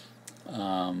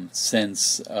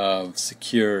sense of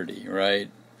security, right?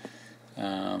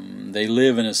 They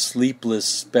live in a sleepless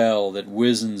spell that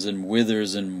wizens and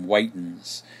withers and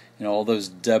whitens. All those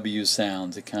W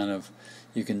sounds, it kind of,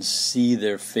 you can see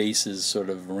their faces sort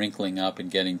of wrinkling up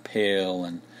and getting pale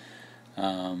and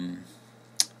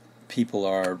people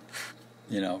are,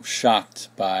 shocked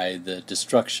by the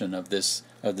destruction of this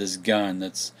gun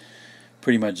that's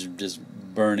pretty much just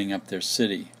burning up their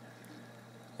city.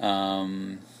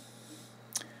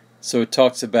 So it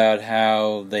talks about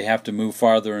how they have to move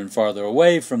farther and farther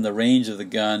away from the range of the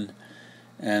gun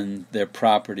and their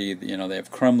property. They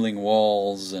have crumbling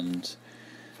walls and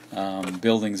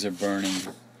buildings are burning.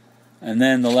 And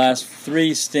then the last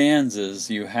three stanzas,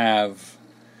 you have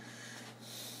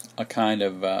a kind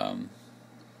of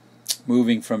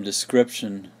moving from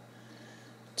description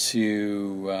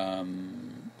to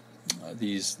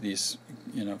these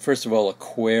first of all, a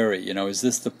query. Is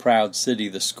this the proud city,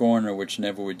 the scorner which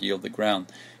never would yield the ground?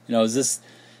 Is this?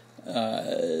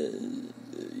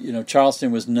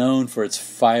 Charleston was known for its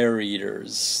fire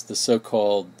eaters, the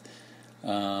so-called,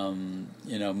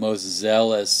 most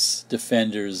zealous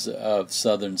defenders of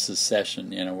Southern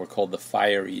secession. Were called the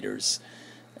fire eaters,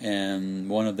 and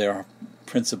one of their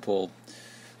principal,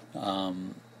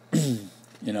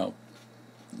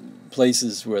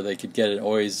 places where they could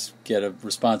always get a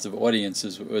responsive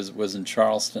audience was in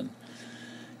Charleston.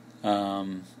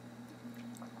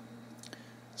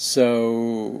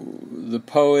 So the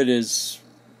poet is,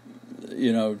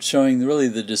 showing really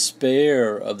the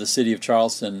despair of the city of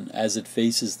Charleston as it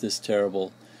faces this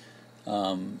terrible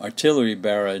artillery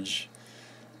barrage.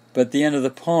 But at the end of the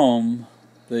poem,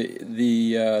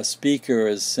 the speaker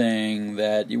is saying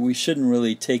that we shouldn't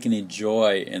really take any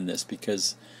joy in this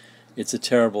because it's a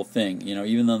terrible thing.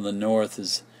 Even though the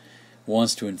North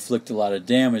wants to inflict a lot of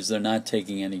damage, they're not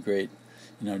taking any great,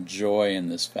 joy in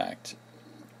this fact.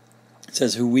 It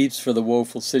says, "Who weeps for the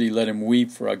woeful city, let him weep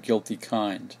for our guilty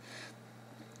kind.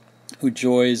 Who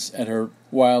joys at her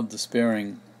wild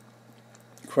despairing,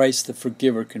 Christ the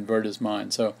forgiver convert his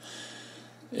mind." So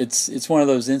it's one of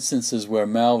those instances where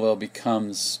Melville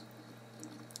becomes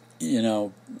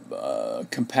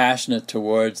compassionate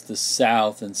towards the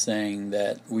South and saying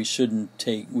that we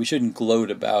shouldn't gloat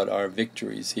about our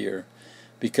victories here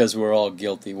because we're all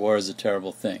guilty. War is a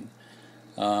terrible thing.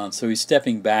 So he's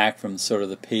stepping back from sort of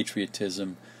the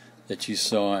patriotism that you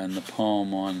saw in the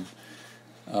poem on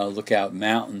Lookout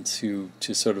Mountain to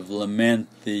sort of lament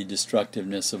the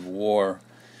destructiveness of war,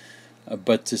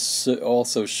 but to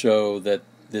also show that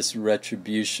this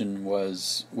retribution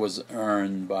was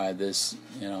earned by this,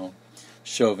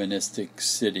 chauvinistic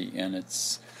city and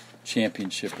its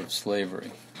championship of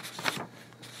slavery.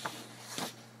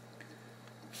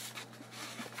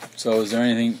 So, is there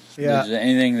anything? Yeah. Is there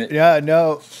anything that? Yeah.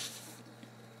 No.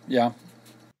 Yeah.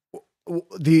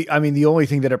 The only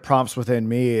thing that it prompts within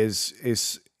me is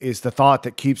the thought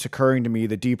that keeps occurring to me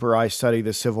the deeper I study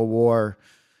the Civil War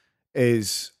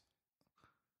is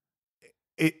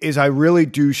I really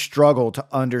do struggle to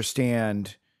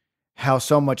understand how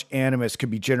so much animus could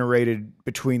be generated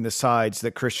between the sides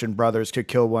that Christian brothers could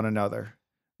kill one another.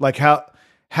 Like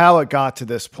how it got to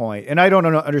this point. And I don't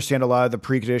understand a lot of the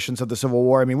preconditions of the Civil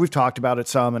War. I mean, we've talked about it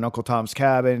some in Uncle Tom's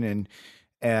Cabin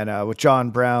and with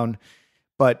John Brown,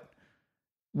 but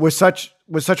with such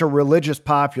a religious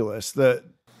populace, the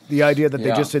idea that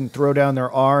they just didn't throw down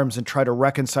their arms and try to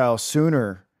reconcile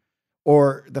sooner,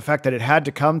 or the fact that it had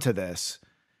to come to this,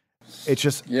 it's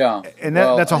just, and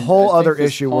that's a whole other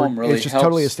issue where really it's just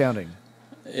totally astounding.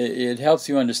 It helps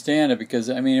you understand it because,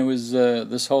 it was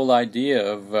this whole idea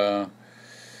of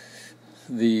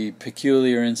the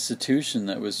peculiar institution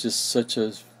that was just such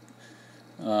a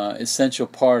essential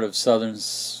part of Southern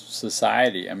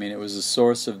society. It was a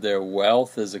source of their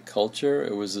wealth as a culture.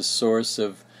 It was a source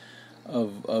of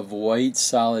white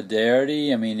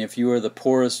solidarity. If you were the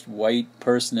poorest white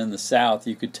person in the South,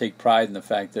 you could take pride in the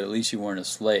fact that at least you weren't a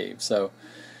slave. So,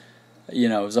 it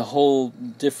was a whole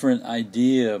different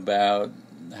idea about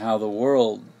how the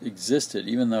world existed,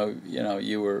 even though,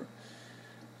 you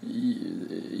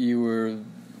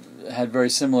had very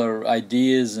similar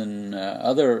ideas in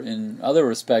other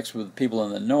respects with people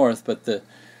in the North, but the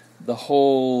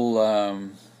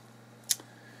whole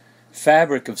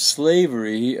fabric of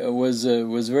slavery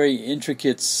was very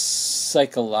intricate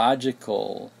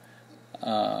psychological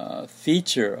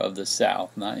feature of the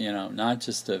South. Not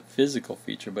just a physical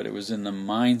feature, but it was in the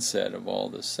mindset of all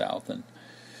the South, and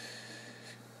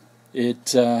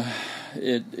it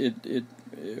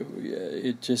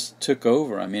just took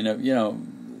over.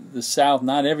 The South.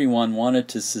 Not everyone wanted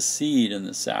to secede in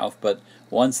the South, but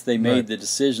once they made the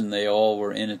decision, they all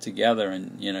were in it together,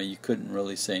 and you couldn't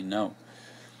really say no.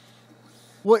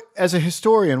 What, as a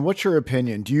historian, what's your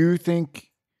opinion? Do you think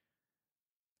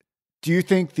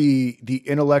the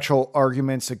intellectual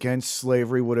arguments against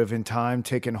slavery would have in time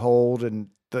taken hold and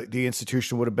the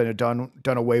institution would have been done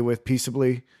away with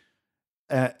peaceably?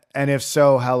 And if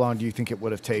so, how long do you think it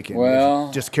would have taken? Well, if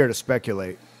you just care to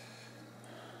speculate.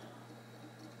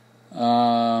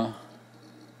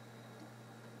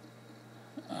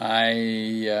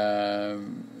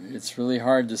 It's really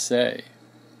hard to say.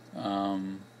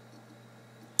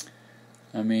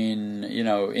 I mean,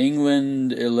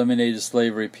 England eliminated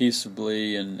slavery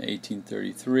peaceably in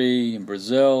 1833, in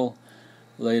Brazil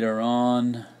later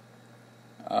on.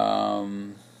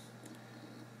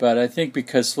 But I think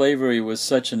because slavery was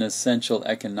such an essential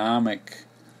economic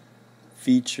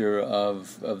feature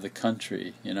of the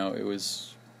country, it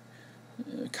was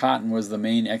cotton was the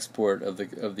main export of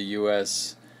the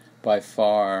U.S. by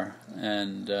far,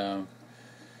 and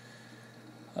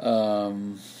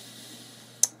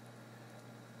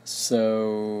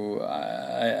so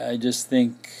I just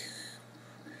think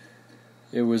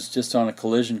it was just on a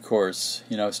collision course,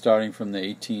 starting from the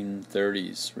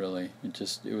 1830s, really.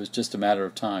 It was just a matter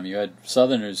of time. You had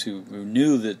Southerners who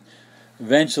knew that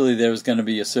eventually there was going to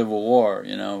be a civil war,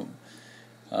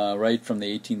 right from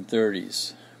the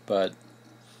 1830s. But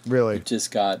really, it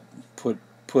just got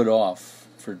put off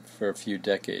for a few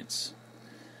decades.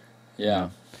 Yeah.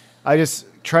 I just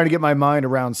trying to get my mind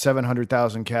around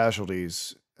 700,000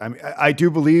 casualties. I mean, I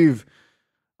do believe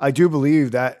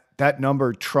that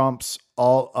number trumps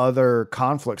all other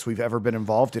conflicts we've ever been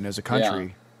involved in as a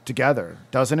country together,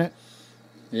 doesn't it?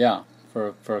 Yeah,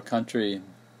 for a country.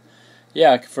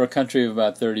 Yeah, for a country of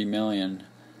about 30 million,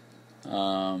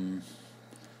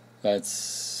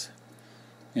 that's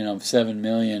 7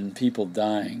 million people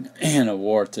dying in a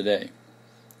war today,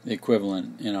 the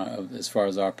equivalent, as far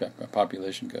as our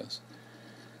population goes.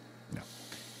 No.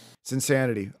 It's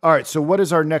insanity. All right, so what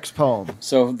is our next poem?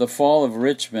 So, The Fall of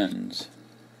Richmond.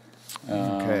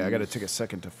 Okay, I got to take a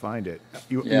second to find it.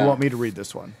 You want me to read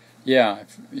this one? Yeah,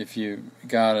 if you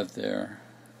got it there.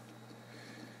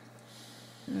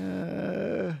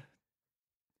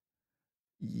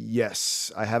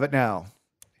 Yes, I have it now.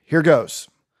 Here goes.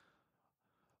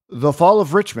 The Fall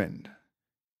of Richmond.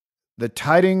 The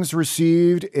tidings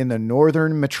received in the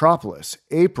northern metropolis,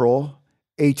 April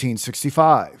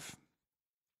 1865.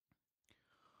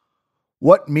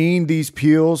 What mean these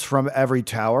peals from every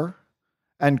tower,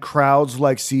 and crowds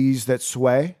like seas that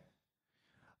sway?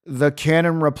 The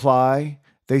cannon reply,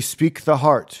 they speak the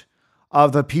heart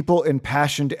of the people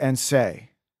impassioned and say,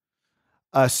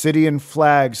 a city in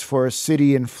flags for a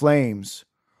city in flames,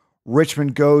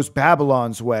 Richmond goes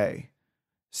Babylon's way,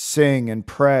 sing and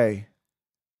pray.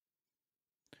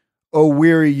 O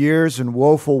weary years and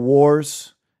woeful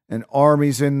wars, and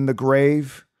armies in the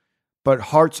grave, but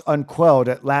hearts unquelled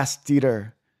at last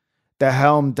Dieter, the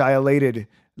helm dilated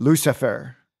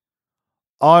Lucifer.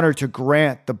 Honor to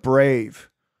grant the brave,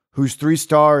 whose 3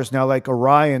 stars now like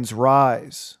Orion's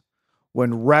rise,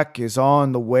 when wreck is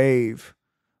on the wave,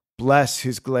 bless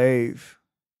his glaive.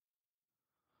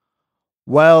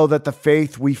 Well that the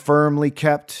faith we firmly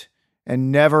kept,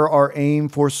 and never our aim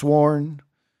forsworn,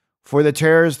 for the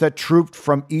terrors that trooped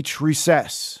from each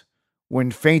recess, when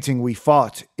fainting we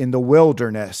fought in the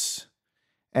wilderness,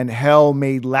 and hell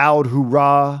made loud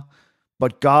hurrah,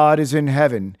 but God is in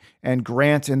heaven, and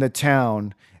grant in the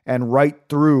town, and right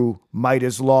through might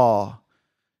is law,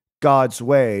 God's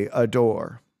way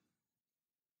adore.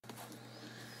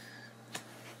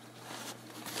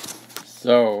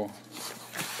 So,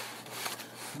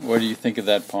 what do you think of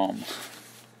that poem?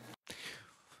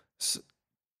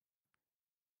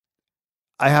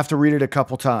 I have to read it a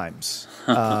couple times.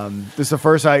 This is the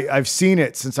first I've seen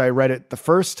it since I read it the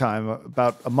first time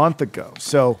about a month ago.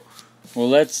 So, well,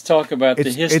 let's talk about the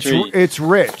history. It's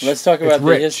rich. Let's talk about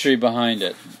the history behind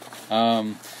it.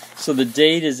 So the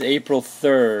date is April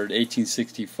 3rd,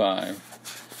 1865,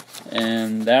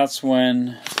 and that's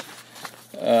when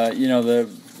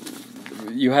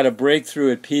you had a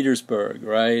breakthrough at Petersburg,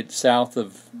 right, south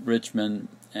of Richmond,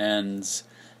 and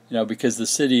because the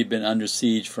city had been under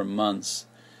siege for months.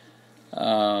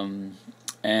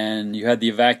 And you had the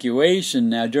evacuation.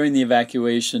 Now, during the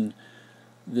evacuation,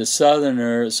 the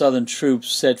southern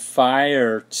troops set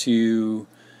fire to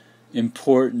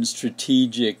important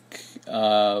strategic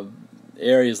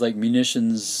areas like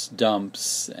munitions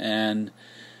dumps,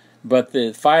 but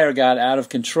the fire got out of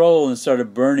control and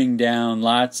started burning down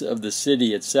lots of the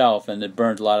city itself, and it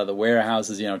burned a lot of the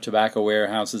warehouses, tobacco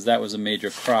warehouses. That was a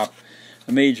major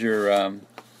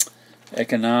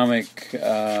economic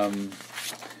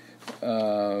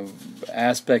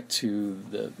aspect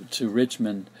to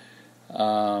Richmond,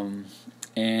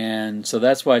 and so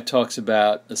that's why it talks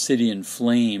about a city in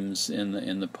flames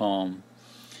in the poem.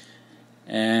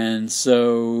 And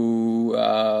so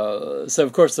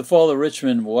of course, the fall of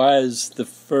Richmond was the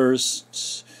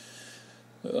first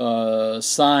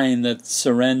sign that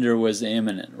surrender was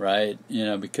imminent, right?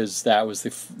 Because that was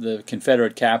the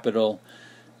Confederate capital.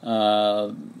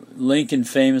 Lincoln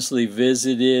famously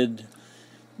visited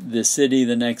the city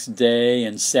the next day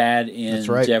and sat in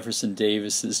Jefferson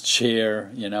Davis's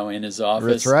chair, in his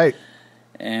office. That's right.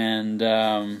 And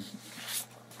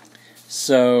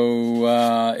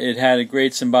so it had a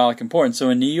great symbolic importance.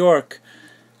 So in New York,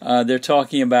 they're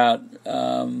talking about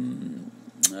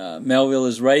Melville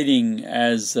is writing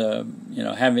as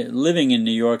living in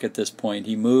New York at this point.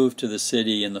 He moved to the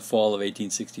city in the fall of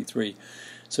 1863,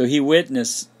 so he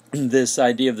witnessed this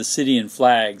idea of the city and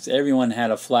flags. Everyone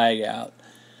had a flag out.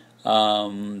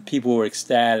 People were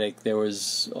ecstatic. There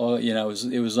was,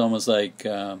 it was almost like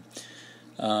the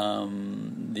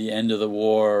end of the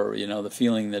war. The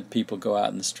feeling that people go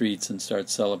out in the streets and start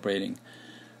celebrating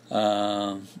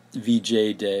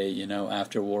VJ Day.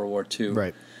 After World War II.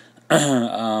 Right.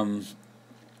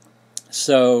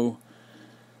 So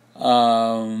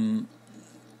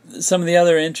some of the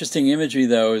other interesting imagery,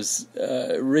 though, is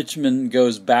Richmond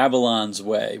goes Babylon's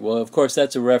way. Well, of course,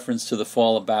 that's a reference to the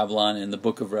fall of Babylon in the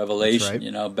Book of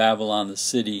Revelation. Right. Babylon, the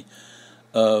city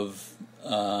of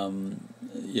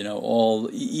all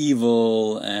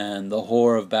evil and the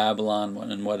whore of Babylon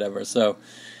and whatever. So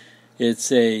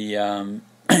it's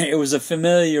it was a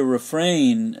familiar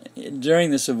refrain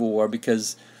during the Civil War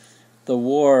because the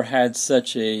war had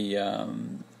such a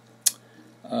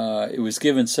it was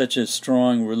given such a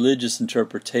strong religious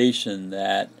interpretation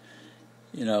that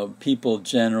people,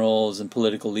 generals and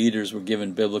political leaders were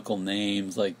given biblical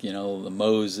names like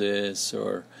Moses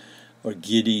or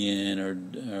Gideon or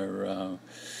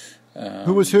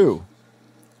who was who?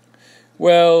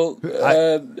 Well,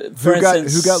 for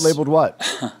instance, who got labeled what?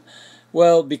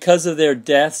 Well, because of their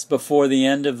deaths before the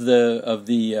end of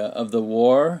the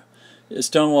war,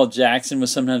 Stonewall Jackson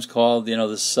was sometimes called,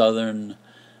 the Southern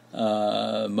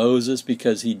Moses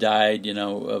because he died,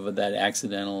 of that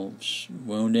accidental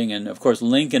wounding, and of course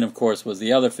Lincoln, was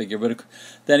the other figure. But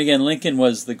then again, Lincoln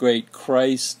was the great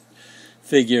Christ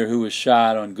figure who was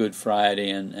shot on Good Friday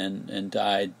and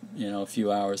died, a few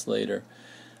hours later.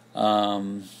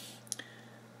 But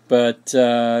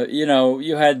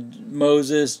you had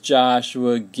Moses,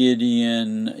 Joshua,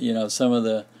 Gideon, some of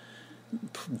the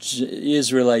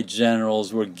Israelite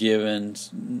generals were given,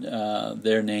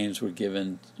 their names were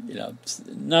given,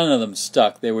 none of them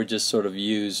stuck. They were just sort of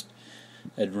used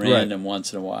at random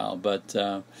once in a while. But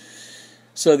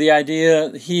so the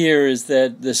idea here is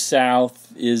that the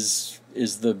South is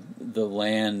the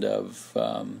land of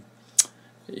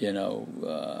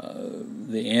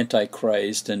the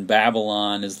Antichrist, and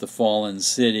Babylon is the fallen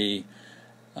city.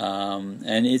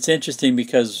 And it's interesting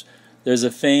because there's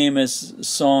a famous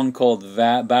song called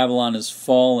Babylon is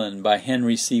Fallen by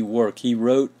Henry C. Work. He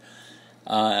wrote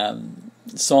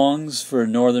songs for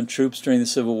Northern troops during the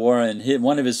Civil War, and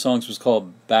one of his songs was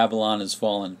called Babylon is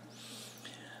Fallen.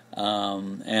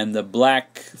 And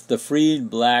the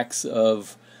freed blacks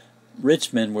of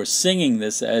Richmond were singing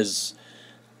this as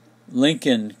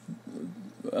Lincoln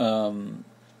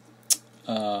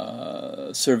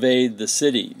surveyed the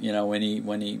city, when he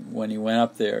went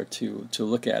up there to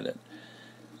look at it.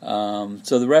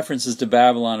 So the references to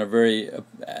Babylon are very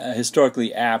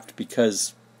historically apt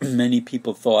because many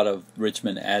people thought of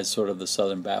Richmond as sort of the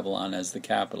southern Babylon, as the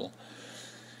capital.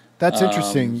 That's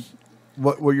interesting.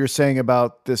 What you're saying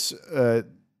about this,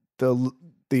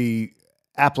 the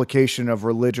application of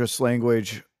religious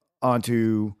language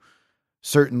onto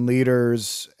certain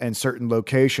leaders and certain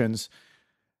locations.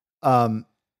 I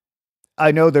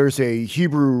know there's a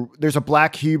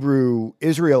Black Hebrew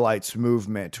Israelites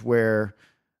movement where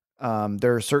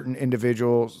there are certain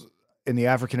individuals in the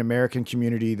African American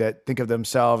community that think of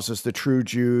themselves as the true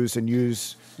Jews and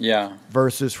use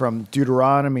verses from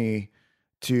Deuteronomy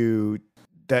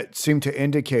that seem to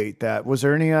indicate that. Was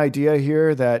there any idea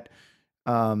here that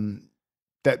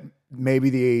that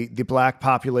maybe the black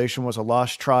population was a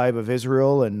lost tribe of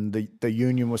Israel and the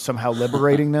Union was somehow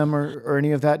liberating them, or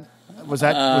any of that? Was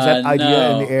that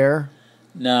idea in the air?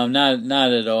 No,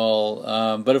 not at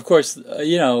all. But of course,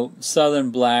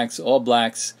 Southern blacks, all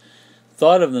blacks,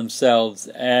 thought of themselves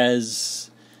as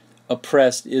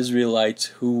oppressed Israelites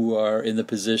who are in the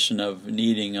position of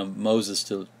needing Moses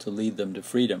to lead them to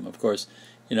freedom. Of course,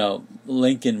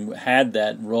 Lincoln had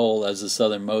that role as the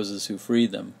Southern Moses who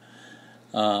freed them.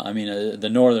 The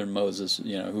Northern Moses,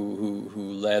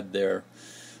 who led their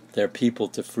people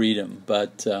to freedom.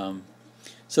 But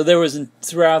so there was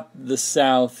throughout the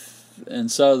South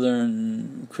and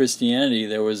Southern Christianity,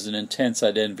 there was an intense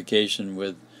identification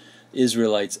with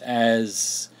Israelites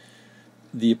as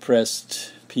the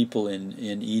oppressed people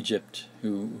in Egypt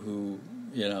who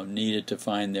needed to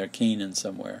find their Canaan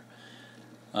somewhere.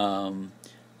 The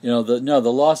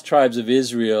lost tribes of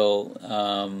Israel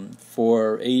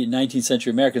for 19th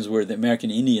century Americans were the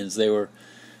American Indians. They were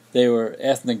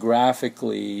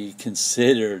ethnographically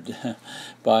considered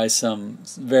by some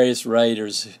various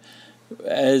writers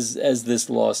as this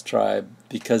lost tribe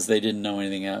because they didn't know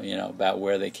anything about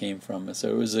where they came from. So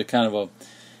it was a kind of a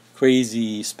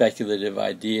crazy speculative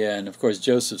idea, and of course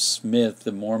Joseph Smith,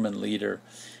 the Mormon leader,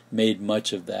 made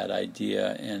much of that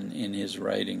idea in his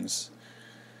writings.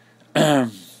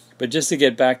 But just to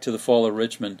get back to the fall of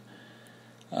Richmond,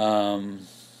 so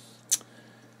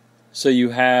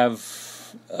you have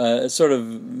a sort of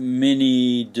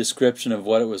mini description of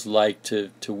what it was like to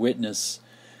witness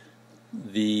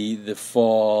the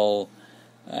fall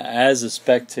as a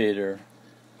spectator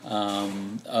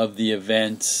of the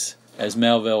event, as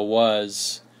Melville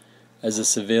was as a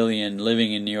civilian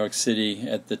living in New York City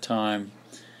at the time.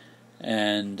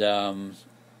 And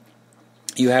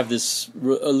you have this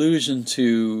allusion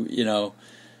to,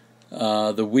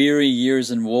 the weary years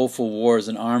and woeful wars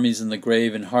and armies in the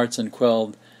grave and hearts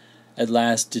unquelled at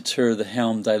last deter the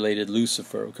helm-dilated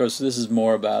Lucifer. Of course, this is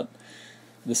more about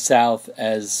the South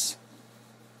as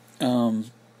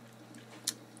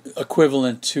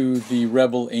equivalent to the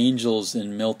rebel angels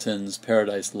in Milton's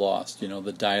Paradise Lost,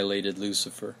 the dilated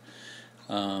Lucifer.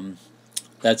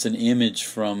 That's an image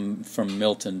from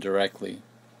Milton directly.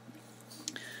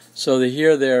 So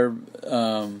here they're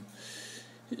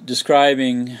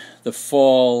describing the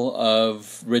fall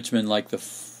of Richmond like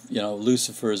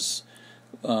Lucifer's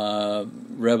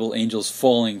rebel angels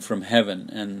falling from heaven,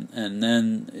 and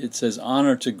then it says,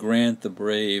 "Honor to Grant the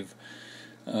brave."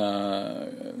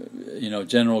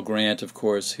 General Grant, of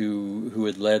course, who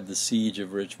had led the siege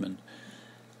of Richmond,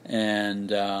 and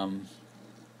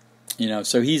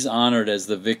so he's honored as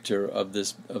the victor of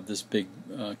this big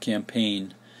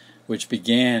campaign, which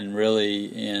began really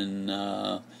in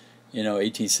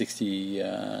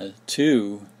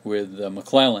 1862 with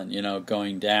McClellan,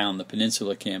 going down the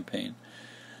Peninsula Campaign.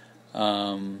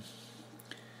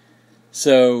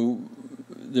 So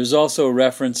there's also a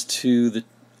reference to the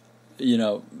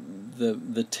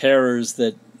terrors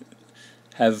that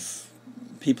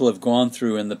people have gone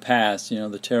through in the past,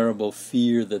 the terrible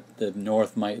fear that the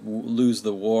North might lose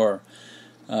the war.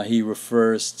 He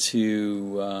refers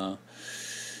to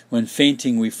when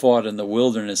fainting we fought in the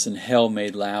wilderness and hell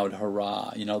made loud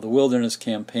hurrah. The Wilderness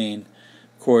Campaign,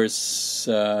 of course,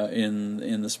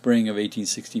 in the spring of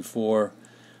 1864,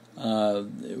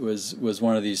 it was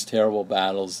one of these terrible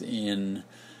battles in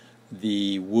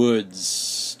the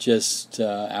woods just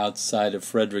outside of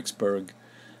Fredericksburg,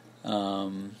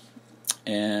 and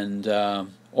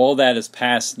all that is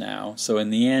past now. So in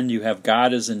the end, you have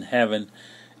God is in heaven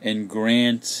and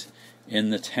Grant in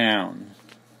the town,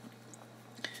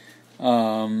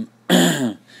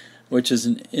 which is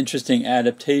an interesting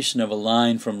adaptation of a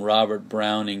line from Robert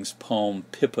Browning's poem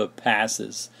Pippa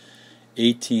Passes,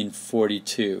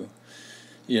 1842.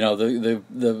 The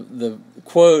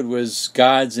quote was,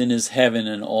 "God's in his heaven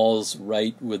and all's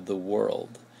right with the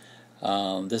world."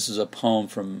 This is a poem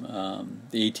from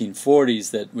the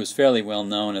 1840s that was fairly well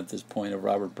known at this point of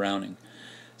Robert Browning.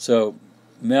 So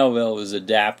Melville was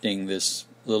adapting this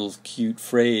little cute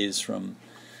phrase from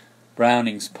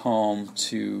Browning's poem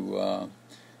to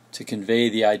convey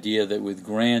the idea that with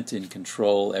Grant in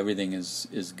control, everything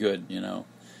is good,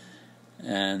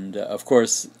 And of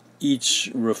course, each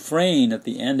refrain at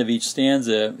the end of each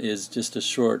stanza is just a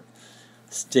short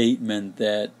statement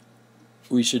that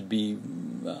we should be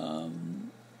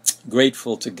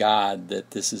grateful to God that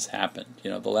this has happened.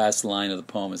 The last line of the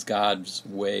poem is God's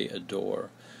way adore.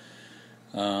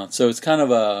 So it's kind of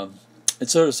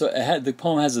the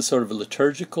poem has a sort of a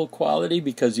liturgical quality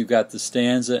because you've got the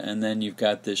stanza and then you've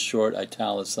got this short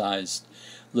italicized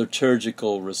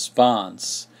liturgical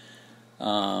response.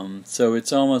 So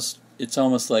it's almost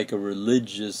like a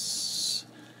religious,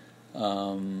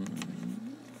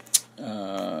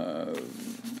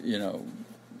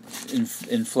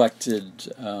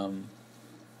 inflected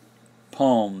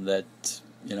poem that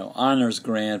honors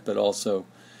Grant, but also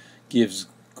gives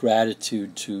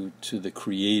gratitude to the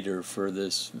Creator for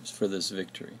this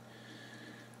victory.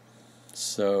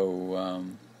 So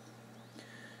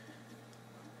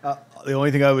the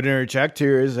only thing I would interject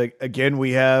here is again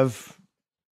we have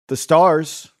the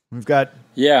stars. We've got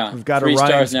 3 Orion's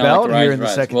stars now, belt like here in the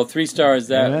second. Well, 3 stars.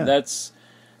 That's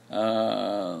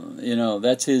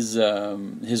that's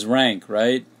his rank,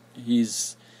 right? He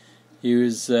was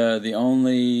the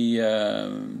only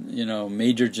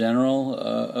major general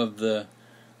of the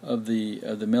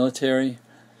military.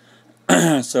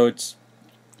 So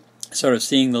sort of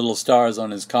seeing the little stars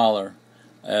on his collar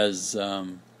as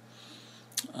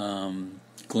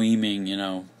gleaming,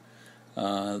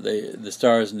 the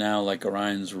stars now like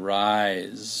Orion's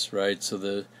rise, right? So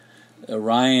the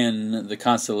Orion, the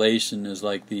constellation, is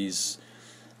like this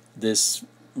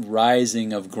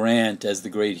rising of Grant as the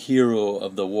great hero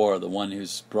of the war, the one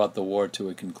who's brought the war to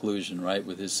a conclusion, right,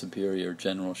 with his superior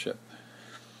generalship.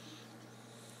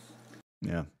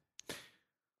 Yeah.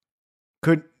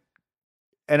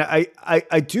 And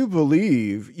I do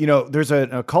believe, there's an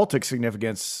occultic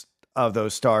significance of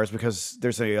those stars because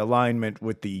there's a alignment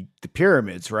with the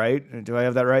pyramids, right? Do I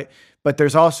have that right? But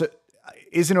there's also,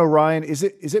 isn't Orion, is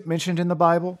it mentioned in the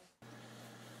Bible?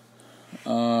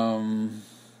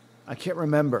 I can't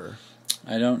remember.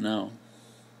 I don't know.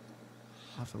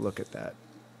 I'll have to look at that.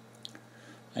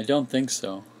 I don't think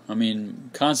so. I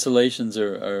mean, constellations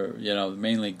are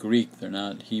mainly Greek. They're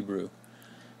not Hebrew.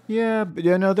 Yeah, but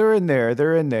they're in there.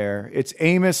 They're in there. It's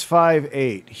Amos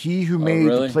 5:8. He who made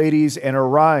really? the Pleiades and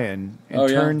Orion and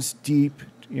turns yeah? deep,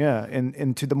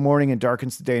 into the morning and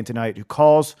darkens the day into night, who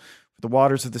calls for the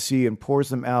waters of the sea and pours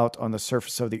them out on the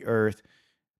surface of the earth.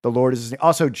 The Lord is his name.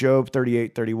 Also Job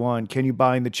 38:31. Can you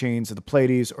bind the chains of the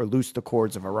Pleiades or loose the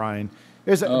cords of Orion?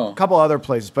 There's a couple other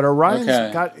places, but Orion's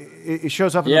it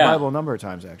shows up in the Bible a number of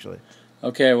times, actually.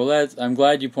 Okay, well, I'm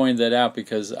glad you pointed that out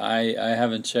because I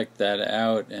haven't checked that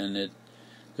out, and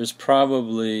there's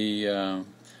probably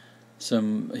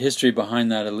some history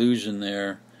behind that illusion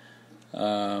there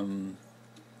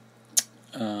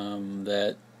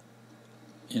that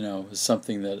is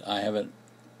something that I haven't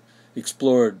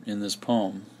explored in this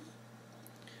poem.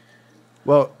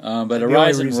 Well, but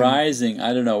Horizon Rising,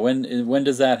 I don't know when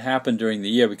does that happen during the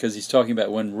year, because he's talking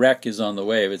about when wreck is on the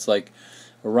wave. It's like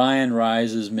Orion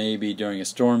rises maybe during a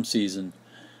storm season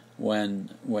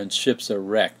when ships are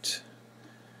wrecked.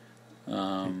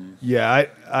 Yeah,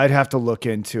 I'd have to look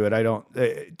into it. I don't.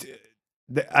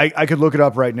 I could look it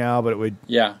up right now, but it would.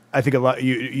 Yeah. I think a lot.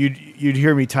 You'd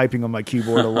hear me typing on my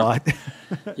keyboard a lot.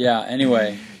 Yeah.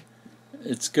 Anyway,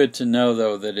 it's good to know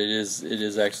though that it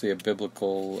is actually a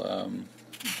biblical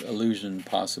allusion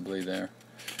possibly there.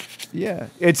 Yeah,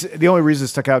 it's the only reason it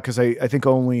stuck out because I think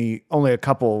only a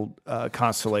couple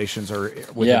constellations are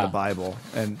within the Bible,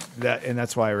 and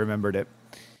that's why I remembered it.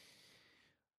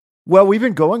 Well, we've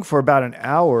been going for about an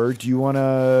hour. Do you want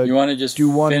to? You want to just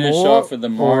finish off with the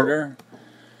martyr?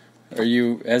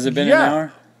 Has it been an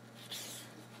hour?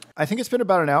 I think it's been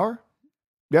about an hour.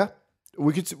 Yeah,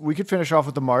 we could finish off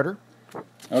with the martyr.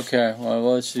 Okay,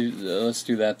 well let's do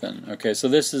that then. Okay, so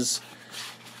this is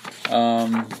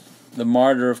the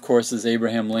martyr, of course, is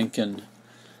Abraham Lincoln,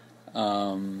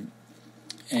 and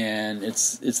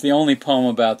it's the only poem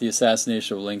about the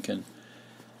assassination of Lincoln,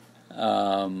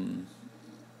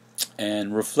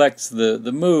 and reflects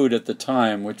the mood at the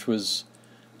time, which was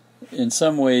in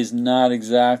some ways not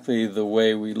exactly the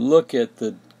way we look at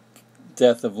the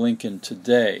death of Lincoln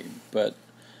today, but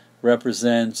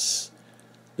represents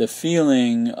the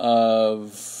feeling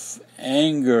of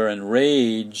anger and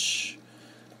rage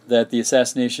that the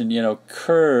assassination,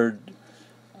 occurred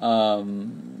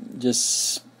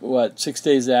just 6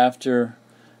 days after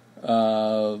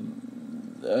the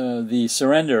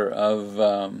surrender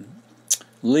of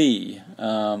Lee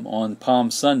on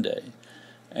Palm Sunday,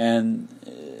 and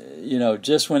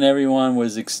just when everyone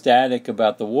was ecstatic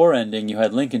about the war ending, you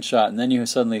had Lincoln shot, and then you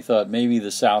suddenly thought maybe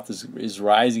the South is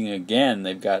rising again.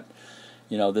 They've got,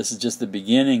 this is just the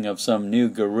beginning of some new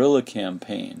guerrilla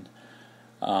campaign.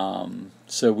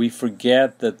 So we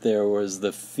forget that there was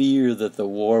the fear that the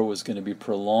war was going to be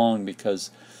prolonged because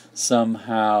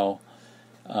somehow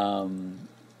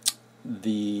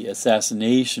the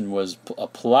assassination was a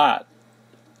plot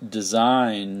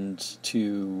designed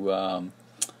to,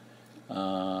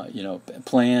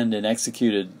 planned and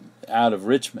executed out of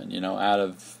Richmond, out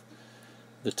of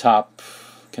the top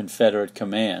Confederate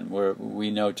command, where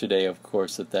we know today, of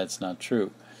course, that that's not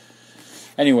true.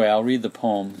 Anyway, I'll read the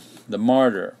poem, The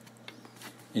Martyr,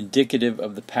 indicative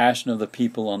of the passion of the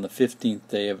people on the 15th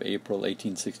day of April,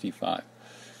 1865.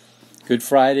 Good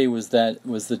Friday was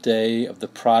the day of the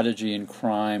prodigy in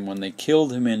crime, when they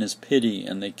killed him in his pity,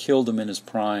 and they killed him in his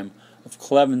prime of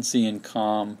clemency and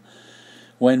calm,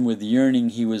 when with yearning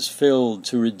he was filled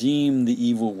to redeem the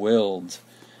evil-willed,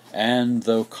 and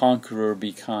though conqueror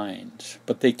be kind.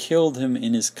 But they killed him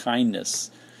in his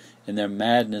kindness, in their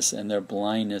madness and their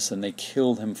blindness, and they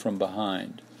killed him from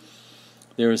behind.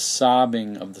 There is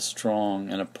sobbing of the strong,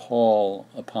 and a pall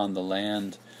upon the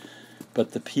land,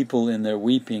 but the people in their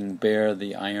weeping bear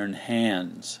the iron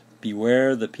hands.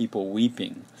 Beware the people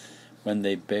weeping when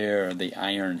they bear the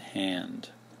iron hand.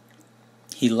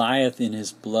 He lieth in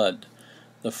his blood,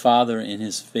 the Father in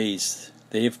his face.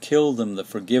 They have killed him, the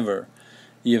forgiver.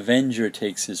 The avenger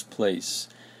takes his place.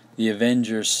 The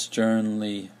avenger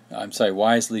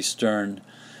wisely stern,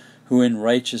 who in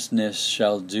righteousness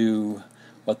shall do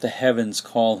what the heavens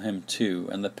call him to,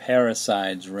 and the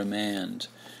parricides remand.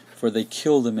 For they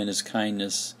killed him in his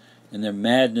kindness, in their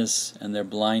madness and their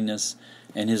blindness,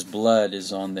 and his blood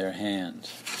is on their hand.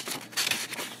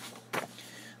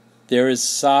 There is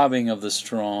sobbing of the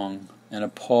strong, and a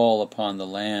pall upon the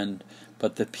land,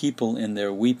 but the people in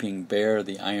their weeping bear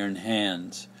the iron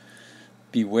hands.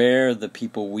 Beware the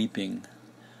people weeping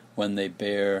when they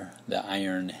bear the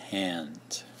iron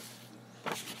hand.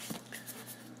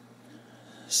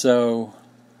 So,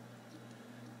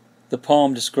 the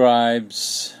poem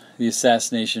describes the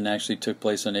assassination actually took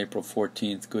place on April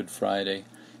 14th, Good Friday.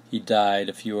 He died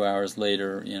a few hours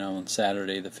later, on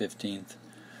Saturday the 15th.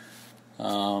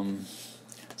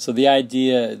 So the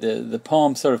idea, the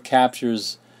poem sort of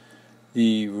captures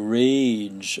the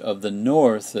rage of the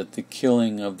North at the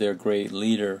killing of their great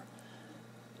leader.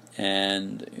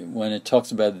 And when it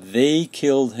talks about they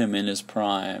killed him in his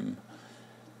prime,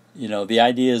 the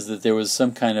idea is that there was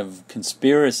some kind of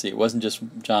conspiracy. It wasn't just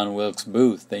John Wilkes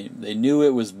Booth. They knew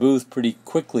it was Booth pretty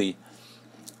quickly.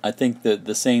 I think that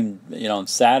the same, on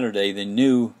Saturday, they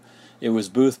knew it was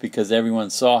Booth because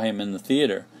everyone saw him in the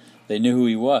theater. They knew who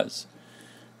he was.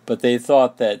 But they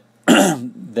thought that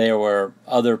there were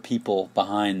other people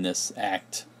behind this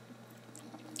act.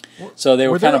 So they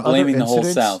were kind of blaming the whole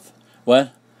South.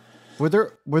 What? Were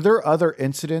there other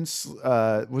incidents?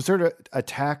 Was there an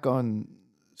attack on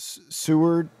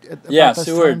Seward?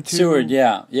 Seward.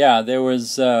 Yeah. There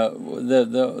was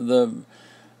the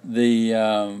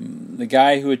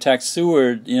guy who attacked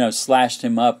Seward. Slashed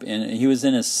him up, and he was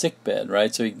in his sick bed,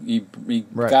 right? So he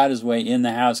Right. got his way in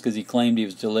the house because he claimed he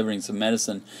was delivering some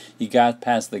medicine. He got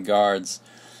past the guards,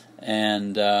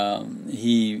 and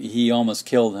he almost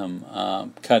killed him,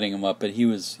 cutting him up. But he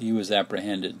was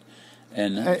apprehended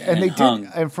and they hung.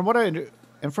 did. And from what I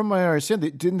understand,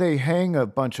 didn't they hang a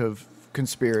bunch of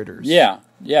conspirators? Yeah.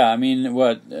 I mean, it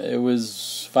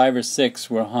was 5 or 6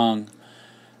 were hung,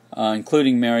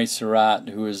 including Mary Surratt,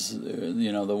 who was,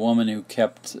 the woman who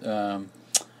kept, who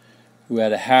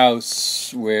had a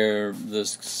house where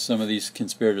some of these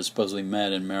conspirators supposedly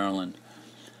met in Maryland.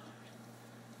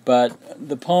 But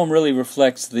the poem really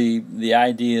reflects the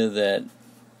idea that,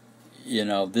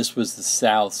 this was the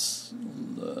South's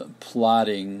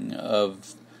plotting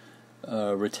of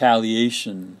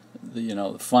retaliation.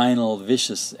 The final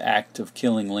vicious act of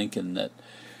killing Lincoln that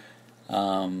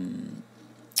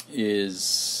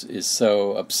is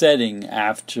so upsetting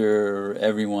after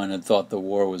everyone had thought the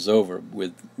war was over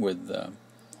with the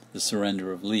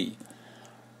surrender of Lee.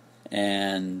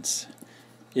 And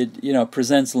it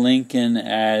presents Lincoln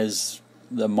as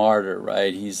the martyr,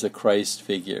 right? He's the Christ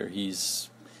figure. He's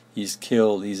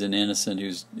killed. He's an innocent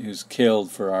who's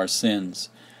killed for our sins,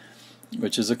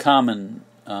 which is a common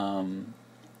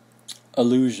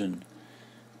allusion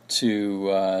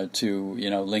to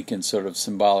Lincoln's sort of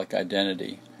symbolic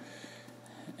identity.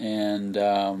 And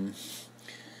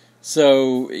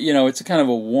so it's a kind of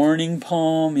a warning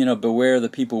poem. Beware the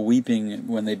people weeping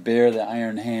when they bear the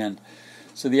iron hand.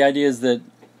 So the idea is that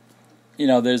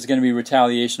there's going to be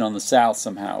retaliation on the South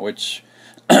somehow, which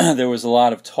there was a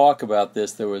lot of talk about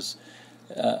this. There was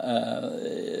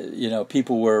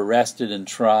people were arrested and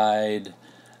tried.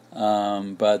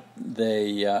 But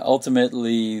they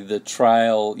ultimately the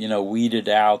trial weeded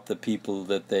out the people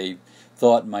that they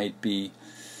thought might be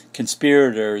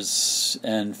conspirators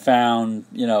and found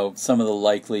some of the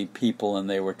likely people, and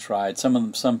they were tried.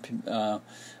 A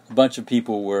bunch of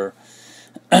people were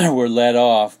were let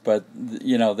off, but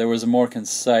there was a more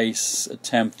concise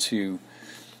attempt to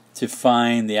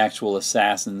find the actual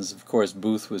assassins. Of course,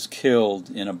 Booth was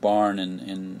killed in a barn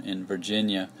in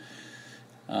Virginia.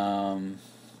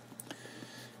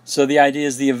 So the idea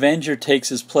is the avenger takes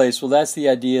his place. Well, that's the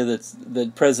idea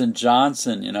that President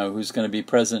Johnson, who's going to be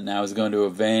president now, is going to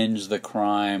avenge the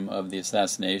crime of the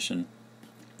assassination.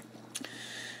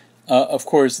 Of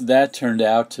course, that turned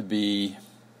out to be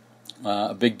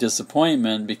a big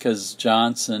disappointment because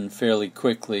Johnson fairly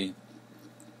quickly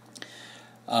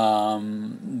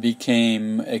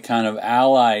became a kind of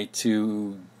ally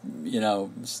to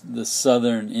the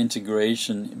Southern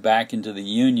integration back into the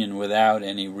Union without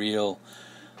any real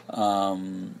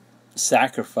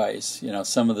sacrifice.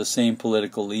 Some of the same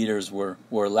political leaders were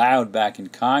allowed back in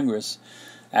Congress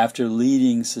after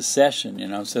leading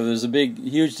secession. So there's a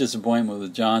huge disappointment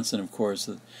with Johnson, of course,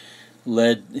 that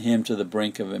led him to the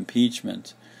brink of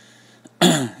impeachment.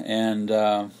 And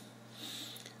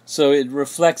So it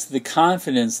reflects the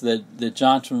confidence that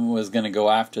Johnson was going to go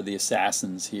after the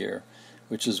assassins here,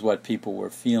 which is what people were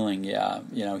feeling. Yeah,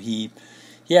 he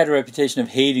had a reputation of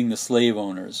hating the slave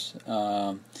owners,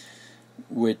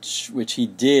 which he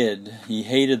did. He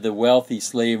hated the wealthy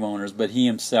slave owners, but he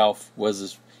himself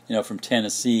was, from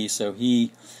Tennessee, so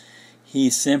he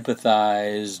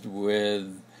sympathized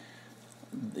with,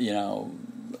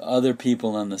 other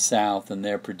people in the South and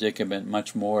their predicament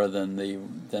much more than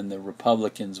the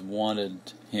Republicans wanted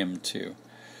him to.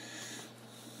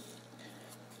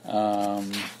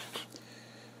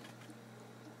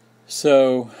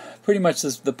 So pretty much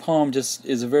the poem just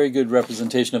is a very good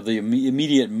representation of the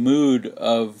immediate mood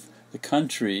of the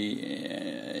country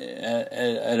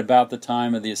at about the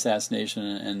time of the assassination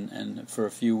and for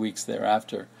a few weeks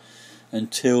thereafter,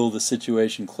 until the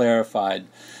situation clarified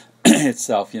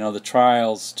itself. The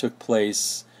trials took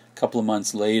place a couple of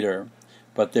months later,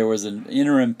 but there was an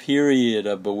interim period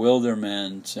of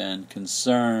bewilderment and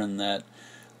concern that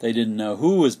they didn't know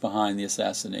who was behind the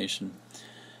assassination.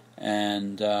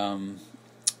 And, a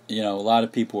lot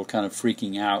of people were kind of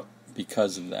freaking out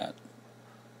because of that.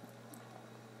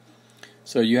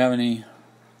 So, do you have any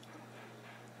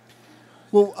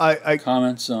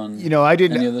comments on I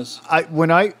didn't, any of this?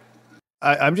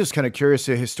 I'm just kind of curious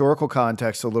the historical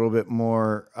context a little bit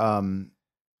more.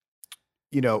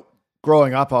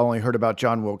 Growing up, I only heard about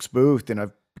John Wilkes Booth, and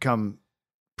I've become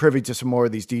privy to some more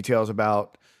of these details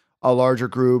about a larger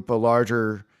group, a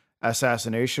larger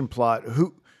assassination plot.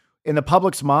 Who, in the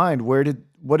public's mind, what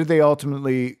did they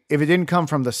ultimately, if it didn't come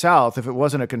from the South, if it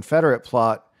wasn't a Confederate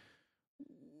plot,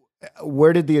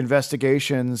 where did the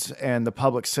investigations and the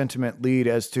public sentiment lead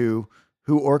as to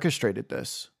who orchestrated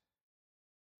this?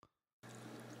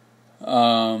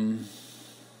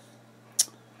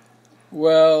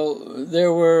 Well,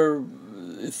 there were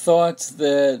thoughts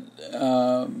that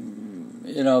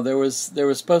there was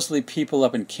supposedly people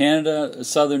up in Canada,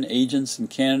 Southern agents in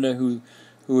Canada who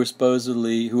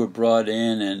were brought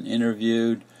in and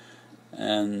interviewed,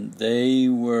 and they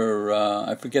were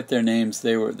I forget their names.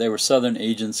 They were Southern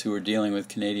agents who were dealing with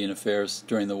Canadian affairs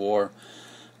during the war.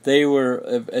 They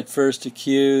were at first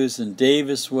accused, and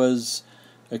Davis was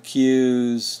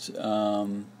accused,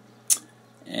 and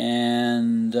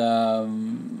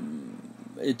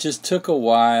it just took a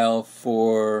while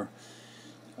for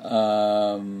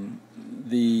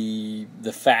the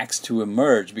facts to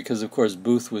emerge, because of course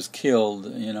Booth was killed,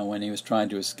 when he was trying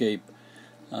to escape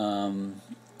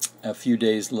a few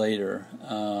days later,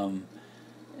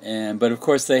 but of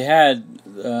course they had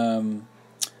the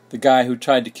guy who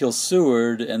tried to kill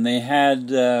Seward, and they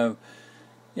had a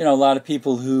lot of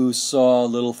people who saw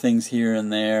little things here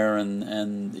and there,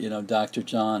 and Dr.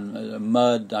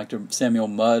 Dr. Samuel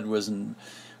Mudd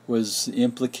was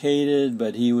implicated,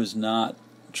 but he was not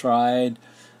tried.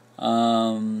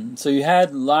 So you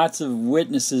had lots of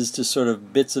witnesses to sort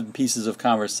of bits and pieces of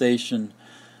conversation,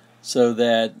 so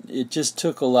that it just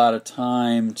took a lot of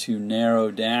time to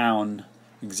narrow down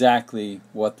exactly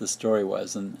what the story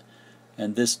was, and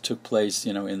this took place,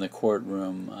 in the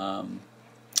courtroom.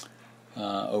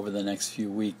 Over the next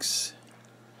few weeks.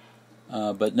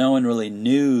 But no one really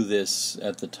knew this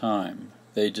at the time.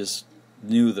 They just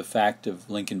knew the fact of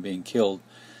Lincoln being killed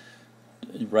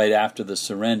right after the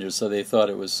surrender, so they thought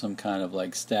it was some kind of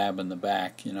like stab in the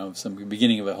back, some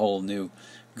beginning of a whole new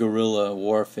guerrilla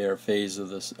warfare phase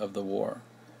of the war.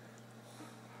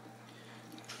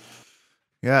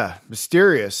 Yeah,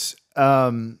 mysterious.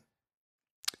 Something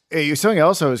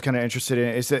else I was kind of interested in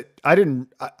is that I didn't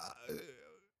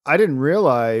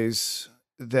realize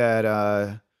that,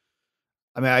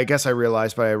 I guess I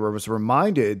realized, but I was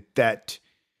reminded that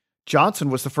Johnson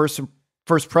was the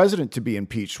first president to be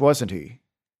impeached, wasn't he?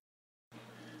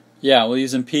 Yeah, well, he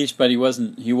was impeached, but he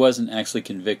wasn't actually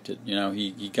convicted.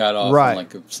 He got off right on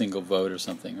like a single vote or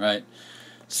something, right?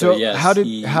 So yes,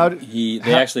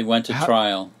 they actually went to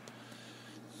trial.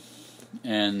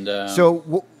 And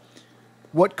so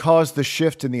what caused the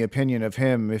shift in the opinion of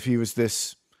him, if he was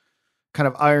this kind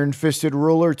of iron-fisted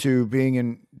ruler, to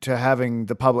having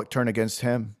the public turn against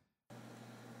him?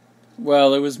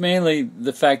 Well, it was mainly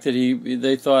the fact that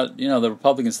they thought, the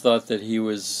Republicans thought that he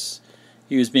was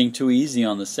being too easy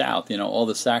on the South. All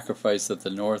the sacrifice that the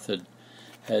North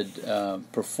had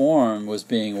performed was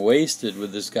being wasted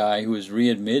with this guy who was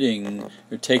readmitting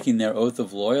or taking their oath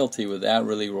of loyalty without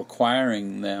really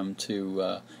requiring them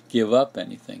to give up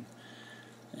anything.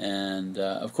 And,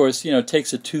 of course, it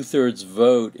takes a 2/3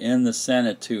 vote in the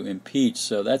Senate to impeach,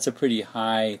 so that's a pretty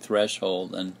high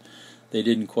threshold, and they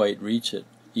didn't quite reach it,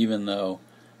 even though,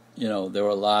 there were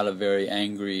a lot of very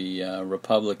angry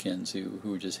Republicans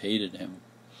who just hated him.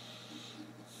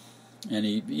 And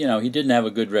he didn't have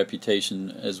a good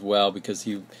reputation as well, because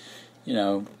he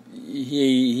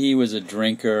was a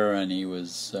drinker, and he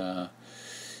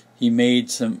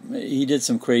did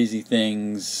some crazy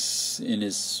things in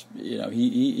his,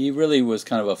 he really was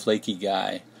kind of a flaky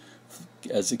guy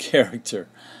as a character.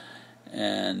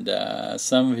 And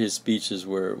some of his speeches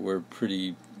were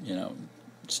pretty,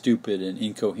 stupid and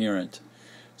incoherent.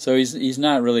 So he's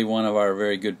not really one of our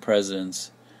very good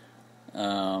presidents.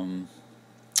 But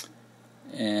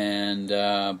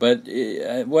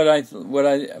what I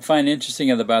find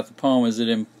interesting about the poem is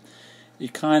that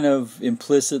it kind of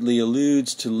implicitly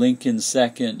alludes to Lincoln's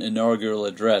second inaugural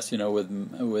address,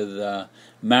 with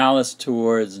malice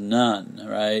towards none,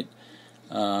 right,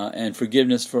 and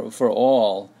forgiveness for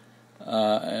all,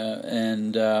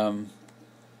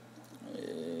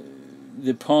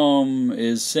 the poem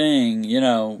is saying,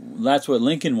 that's what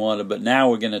Lincoln wanted, but now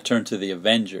we're going to turn to the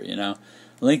Avenger,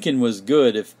 Lincoln was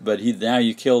good, but now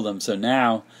you killed him, so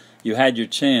now you had your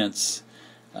chance.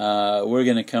 We're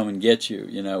going to come and get you,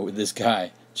 with this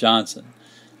guy, Johnson,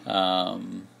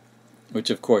 which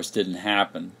of course didn't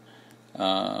happen.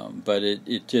 But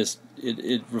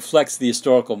it reflects the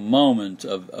historical moment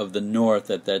of the North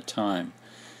at that time.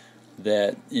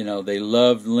 That they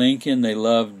loved Lincoln, they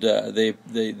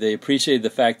appreciated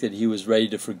the fact that he was ready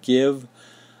to forgive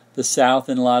the South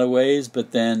in a lot of ways,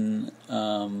 but then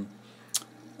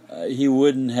he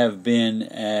wouldn't have been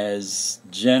as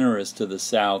generous to the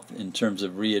South in terms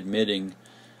of readmitting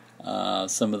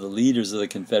some of the leaders of the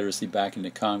Confederacy back into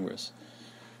Congress.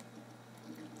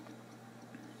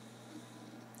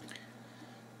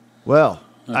 Well,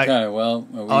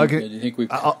 okay. Do you think we've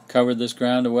covered this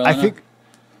ground well enough?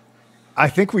 I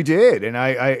think we did, and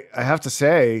I have to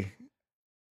say,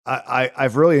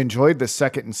 I've really enjoyed this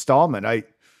second installment.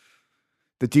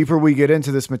 The deeper we get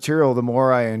into this material, the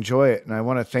more I enjoy it. And I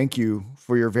want to thank you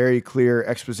for your very clear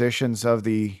expositions of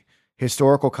the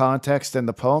historical context and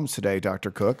the poems today, Dr.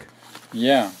 Cook.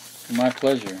 Yeah, my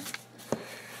pleasure.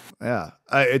 Yeah,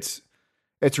 it's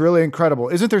really incredible.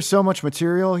 Isn't there so much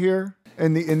material here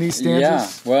in these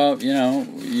stanzas? Yeah, well,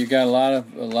 you got a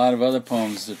lot of other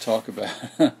poems to talk about.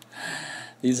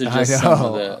 These are just some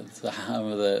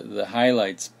of the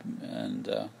highlights,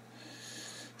 and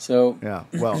so yeah.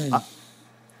 Well.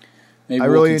 Maybe I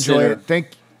really enjoy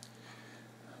it.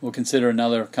 We'll consider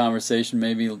another conversation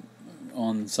maybe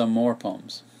on some more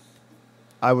poems.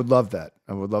 I would love that.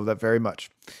 I would love that very much.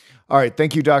 All right.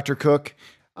 Thank you, Dr. Cook.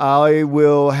 I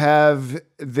will have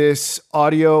this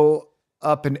audio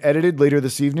up and edited later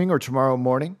this evening or tomorrow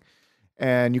morning.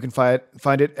 And you can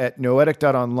find it at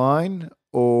noetic.online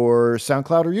or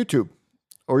SoundCloud or YouTube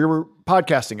or your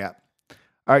podcasting app.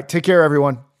 All right. Take care,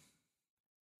 everyone.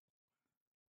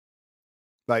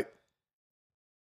 Bye.